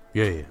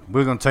 Yeah,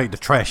 we're going to take the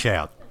trash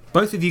out.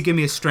 Both of you give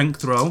me a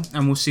strength roll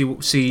and we'll see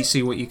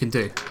what you can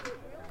do.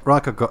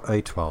 Riker got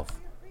a 12.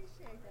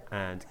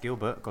 And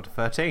Gilbert got a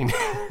 13.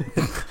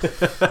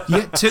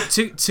 Yeah,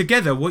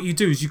 together what you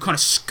do is you kind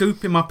of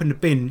scoop him up in the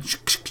bin,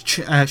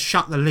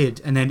 shut the lid,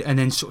 and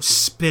then sort of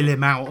spill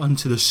him out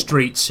onto the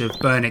streets of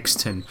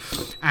Burnixton,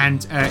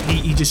 and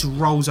he just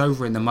rolls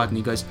over in the mud and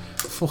he goes,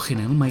 fucking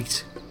hell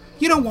mate,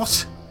 you know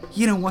what,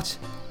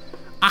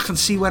 I can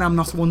see where I'm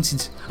not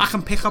wanted, I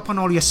can pick up on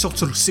all your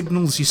subtle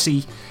signals, you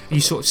see. And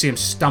you sort of see him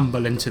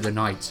stumble into the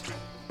night.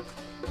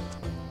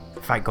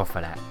 Thank God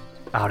for that.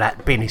 Oh,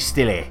 that bin is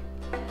still here.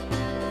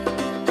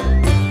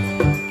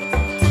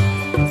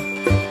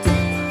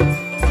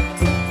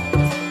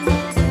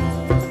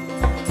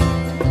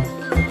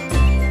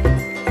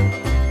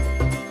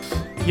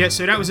 Yeah,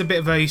 so that was a bit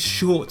of a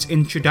short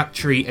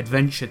introductory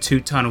adventure to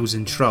Tunnels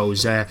and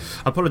Trolls. I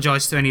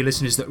apologise to any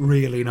listeners that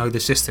really know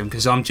the system,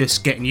 because I'm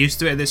just getting used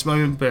to it at this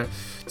moment, but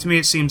to me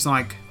it seems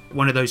like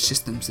one of those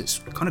systems that's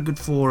kind of good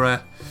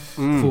for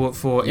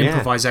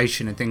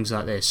improvisation and things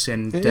like this.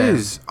 And it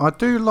is. I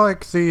do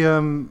like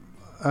the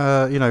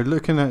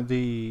looking at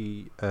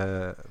the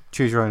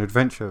Choose Your Own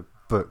Adventure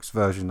books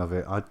version of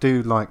it. I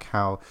do like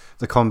how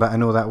the combat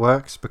and all that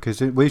works,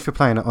 because if you're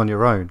playing it on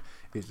your own,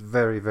 it's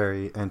very,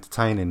 very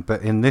entertaining.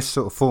 But in this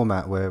sort of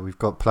format where we've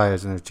got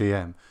players and a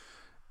GM,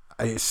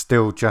 it's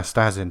still just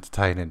as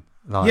entertaining.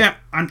 Yeah,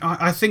 and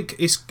I think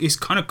it's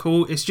kind of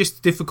cool. It's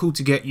just difficult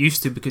to get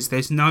used to, because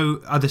there's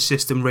no other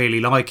system really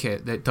like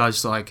it that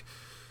does like...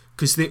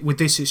 Because with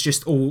this, it's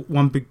just all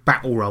one big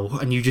battle roll,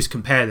 and you just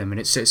compare them, and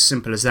it's as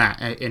simple as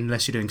that,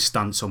 unless you're doing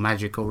stunts or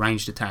magic or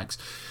ranged attacks.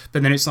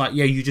 But then it's like,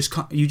 yeah, you just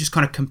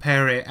kind of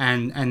compare it,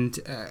 and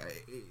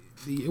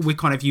we're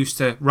kind of used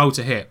to roll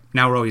to hit,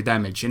 now roll your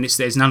damage, and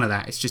there's none of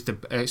that. It's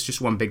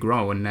just one big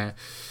roll, and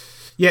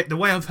yeah, the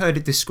way I've heard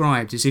it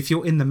described is if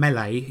you're in the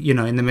melee,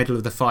 in the middle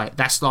of the fight,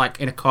 that's like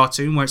in a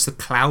cartoon where it's the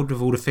cloud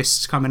with all the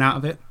fists coming out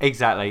of it.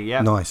 Exactly.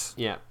 Yeah. Nice.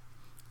 Yeah.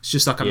 It's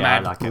just like a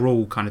mad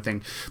brawl kind of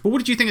thing. But what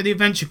did you think of the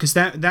adventure? Because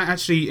that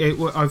actually,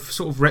 I've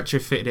sort of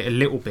retrofitted it a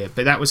little bit,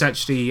 but that was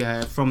actually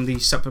from the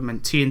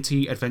supplement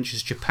TNT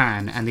Adventures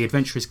Japan, and the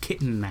adventure is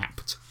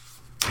kidnapped.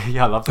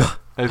 Yeah, I loved it.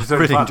 It was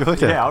really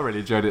enjoyed it. Yeah, I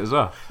really enjoyed it as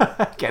well.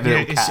 Getting a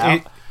little cat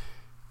out.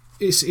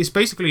 It's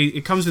basically,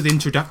 it comes with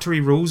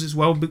introductory rules as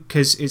well,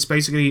 because it's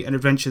basically an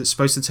adventure that's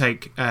supposed to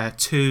take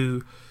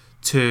 2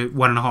 to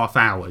 1.5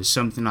 hours,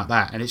 something like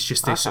that, and it's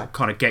just to sort of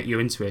kind of get you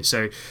into it.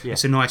 So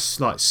it's a nice,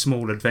 like,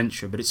 small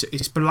adventure, but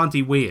it's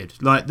bloody weird.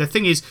 Like, the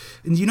thing is,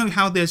 you know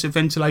how there's a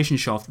ventilation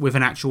shaft with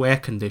an actual air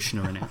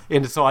conditioner in it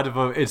inside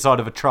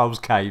of a troll's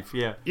cave?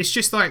 Yeah, it's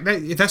just like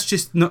that's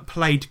just not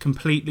played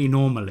completely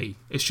normally.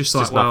 It's just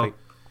like, nothing.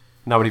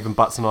 No one even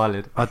butts an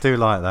eyelid. I do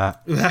like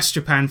that. That's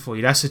Japan for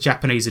you. That's a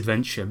Japanese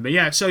adventure. But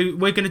yeah, so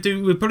we're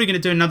probably gonna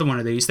do another one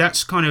of these.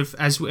 That's kind of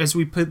as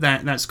we put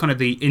that. That's kind of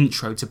the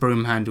intro to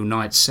Broomhandle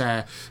Nights.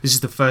 This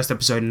is the first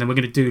episode, and then we're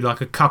gonna do like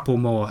a couple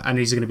more, and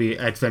these are gonna be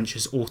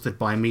adventures authored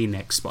by me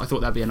next. But I thought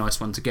that'd be a nice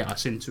one to get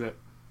us into it.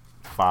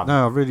 Fun.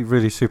 No, I really,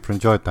 really super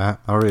enjoyed that.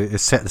 It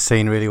set the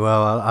scene really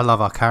well. I love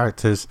our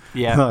characters.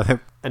 Yeah,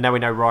 and now we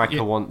know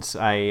Riker wants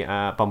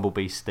a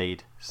bumblebee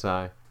steed.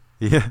 So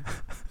yeah.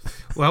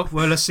 Well,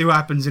 let's see what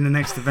happens in the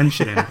next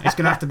adventure then. It's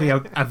going to have to be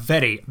a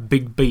very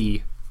big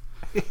bee.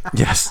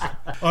 Yes.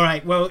 All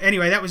right, well,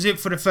 anyway, that was it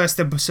for the first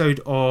episode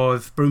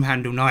of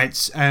Broomhandle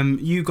Nights.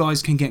 You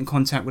guys can get in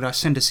contact with us.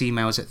 Send us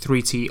emails at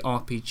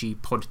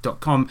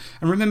 3trpgpod.com.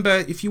 And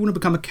remember, if you want to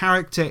become a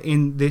character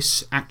in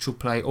this actual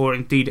play, or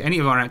indeed any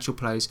of our actual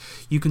plays,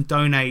 you can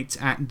donate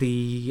at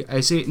the...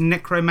 Is it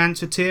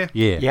Necromancer tier?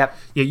 Yeah. Yep.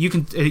 Yeah, you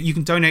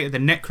can donate at the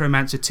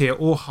Necromancer tier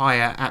or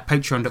higher at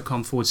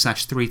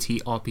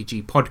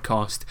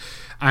patreon.com/3trpgpodcast.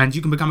 And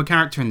you can become a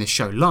character in this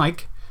show,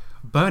 like...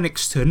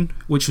 Burnixton,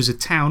 which was a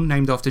town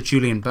named after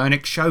Julian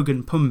Burnick,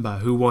 Shogun Pumbaa,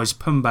 who was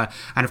Pumbaa,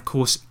 and of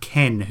course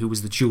Ken, who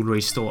was the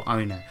jewellery store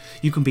owner.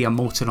 You can be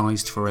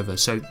immortalised forever,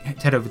 so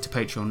head over to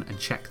Patreon and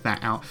check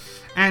that out.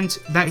 And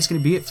that is going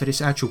to be it for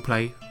this actual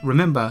play.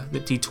 Remember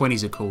that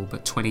D20s are cool,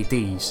 but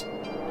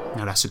 20Ds,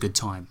 now that's a good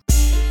time.